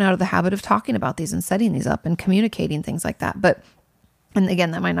kind of gotten out of the habit of talking about these and setting these up and communicating things like that. And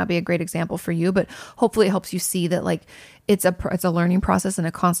again, that might not be a great example for you, but hopefully it helps you see that like it's a learning process and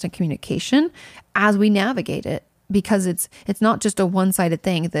a constant communication as we navigate it, because it's not just a one-sided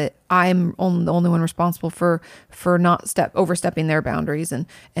thing that I'm the only one responsible for not overstepping their boundaries and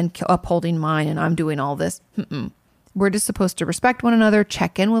upholding mine and I'm doing all this. We're just supposed to respect one another,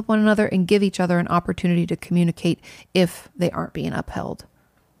 check in with one another, and give each other an opportunity to communicate if they aren't being upheld.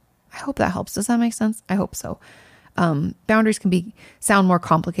 I hope that helps. Does that make sense? I hope so. Boundaries can sound more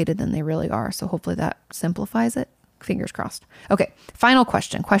complicated than they really are. So hopefully that simplifies it. Fingers crossed. Okay. Final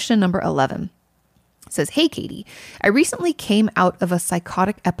question. Question number 11 says, hey, Katie, I recently came out of a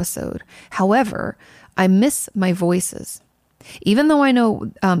psychotic episode. However, I miss my voices. Even though I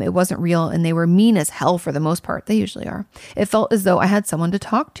know it wasn't real and they were mean as hell for the most part, they usually are, it felt as though I had someone to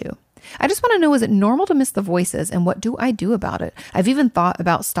talk to. I just want to know, is it normal to miss the voices and what do I do about it? I've even thought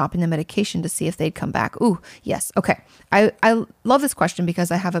about stopping the medication to see if they'd come back. Ooh, yes. Okay. I love this question because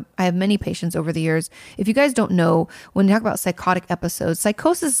I have many patients over the years. If you guys don't know, when you talk about psychotic episodes,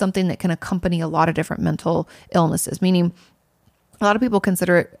 psychosis is something that can accompany a lot of different mental illnesses, meaning a lot of people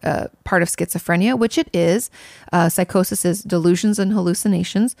consider it part of schizophrenia, which it is. Psychosis is delusions and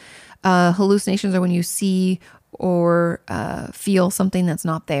hallucinations. Hallucinations are when you see or feel something that's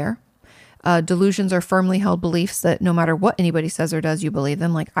not there. Delusions are firmly held beliefs that no matter what anybody says or does, you believe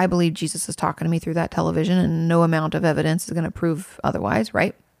them. Like, I believe Jesus is talking to me through that television and no amount of evidence is going to prove otherwise,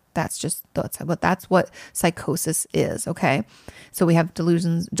 right? That's what psychosis is. Okay. So we have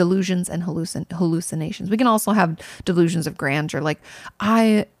delusions and hallucinations. We can also have delusions of grandeur. Like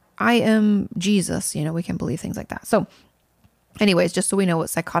I am Jesus, we can believe things like that. So anyways, just so we know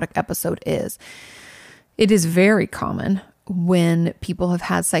what psychotic episode is, it is very common when people have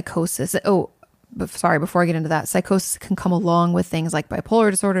had psychosis. Oh, before I get into that, psychosis can come along with things like bipolar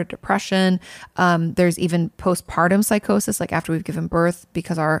disorder, depression. There's even postpartum psychosis, like after we've given birth,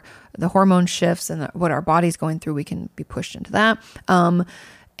 because the hormone shifts and what our body's going through, we can be pushed into that. And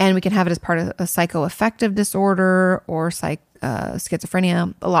we can have it as part of a psychoaffective disorder or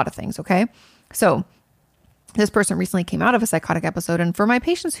schizophrenia, a lot of things. Okay. So this person recently came out of a psychotic episode. And for my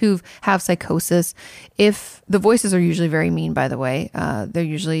patients who have psychosis, if the voices are usually very mean, by the way, they're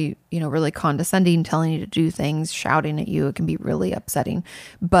usually, really condescending, telling you to do things, shouting at you. It can be really upsetting,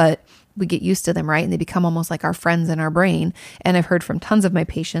 but we get used to them, right? And they become almost like our friends in our brain. And I've heard from tons of my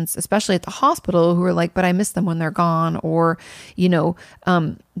patients, especially at the hospital, who are like, but I miss them when they're gone. Or,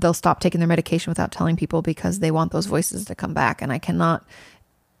 they'll stop taking their medication without telling people because they want those voices to come back. And I cannot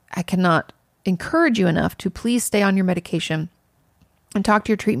encourage you enough to please stay on your medication and talk to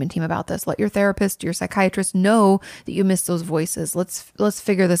your treatment team about this. Let your therapist, your psychiatrist know that you miss those voices. Let's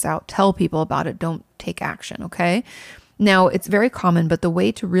figure this out. Tell people about it. Don't take action. Okay. Now it's very common, but the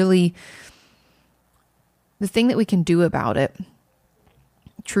thing that we can do about it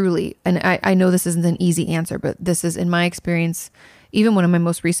truly, and I know this isn't an easy answer, but this is in my experience, even one of my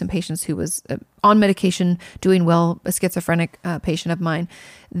most recent patients who was on medication, doing well, a schizophrenic patient of mine,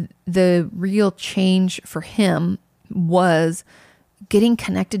 the real change for him was getting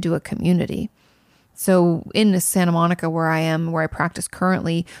connected to a community. So in Santa Monica, where I practice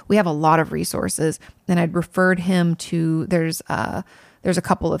currently, we have a lot of resources, and I'd referred him to, there's a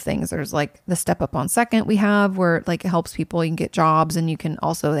couple of things. There's like the Step Up on Second we have, where like it helps people, you can get jobs, and you can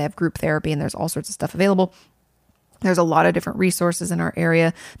also, they have group therapy, and there's all sorts of stuff available. There's a lot of different resources in our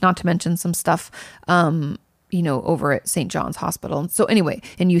area, not to mention some stuff, over at St. John's Hospital. So anyway,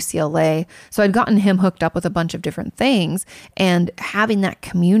 in UCLA. So I'd gotten him hooked up with a bunch of different things, and having that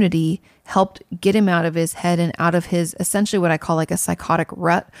community helped get him out of his head and out of his, essentially what I call like a psychotic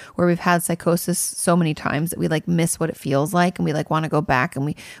rut, where we've had psychosis so many times that we like miss what it feels like, and we like want to go back, and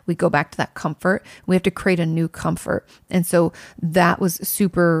we go back to that comfort. We have to create a new comfort. And so that was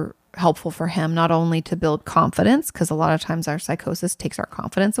super helpful for him, not only to build confidence, because a lot of times our psychosis takes our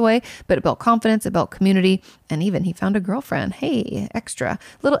confidence away, but it built confidence, it built community, and even he found a girlfriend. Hey,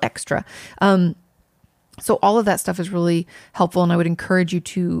 little extra. So all of that stuff is really helpful. And I would encourage you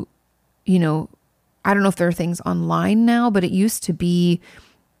to, I don't know if there are things online now, but it used to be,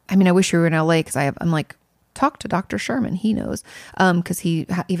 I wish you were in LA, because I'm like, talk to Dr. Sherman. He knows, because he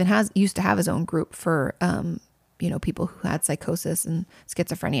even used to have his own group for, people who had psychosis and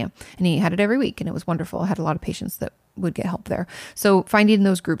schizophrenia, and he had it every week, and it was wonderful. I had a lot of patients that would get help there. So finding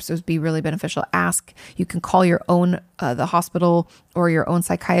those groups would be really beneficial. You can call your own, the hospital or your own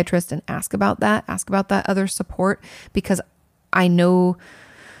psychiatrist and ask about that other support, because I know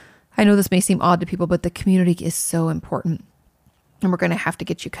this may seem odd to people, but the community is so important, and we're going to have to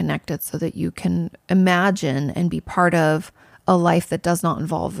get you connected so that you can imagine and be part of a life that does not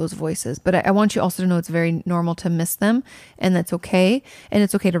involve those voices. But I want you also to know it's very normal to miss them, and that's okay. And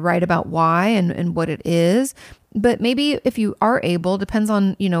it's okay to write about why and what it is. But maybe if you are able, depends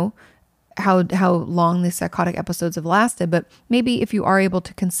on, how long the psychotic episodes have lasted, but maybe if you are able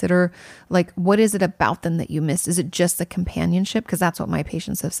to consider, like, what is it about them that you miss? Is it just the companionship? Because that's what my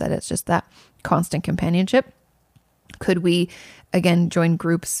patients have said. It's just that constant companionship. Could we, again, join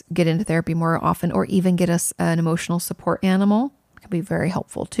groups, get into therapy more often, or even get us an emotional support animal? It could be very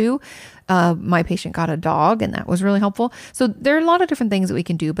helpful too. My patient got a dog, and that was really helpful. So there are a lot of different things that we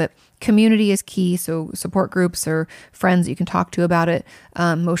can do, but community is key. So support groups or friends you can talk to about it,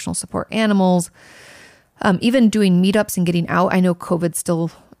 emotional support animals, even doing meetups and getting out. I know COVID's still,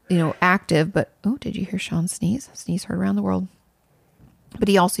 active, but, oh, did you hear Sean sneeze? Sneeze heard around the world. But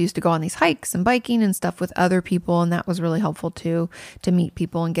he also used to go on these hikes and biking and stuff with other people. And that was really helpful too, to meet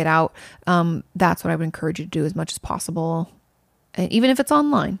people and get out. That's what I would encourage you to do as much as possible. And even if it's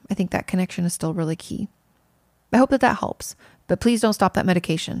online, I think that connection is still really key. I hope that helps, but please don't stop that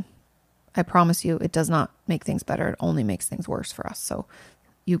medication. I promise you, it does not make things better. It only makes things worse for us. So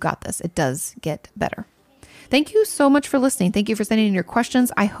you got this. It does get better. Thank you so much for listening. Thank you for sending in your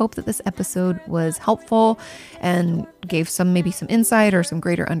questions. I hope that this episode was helpful and gave maybe some insight or some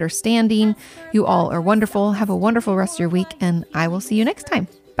greater understanding. You all are wonderful. Have a wonderful rest of your week, and I will see you next time.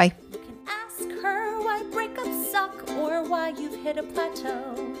 Bye. You can ask her why breakups suck or why you've hit a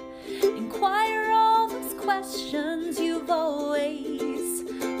plateau. Inquire all those questions you've always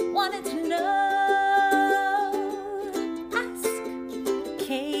wanted to know.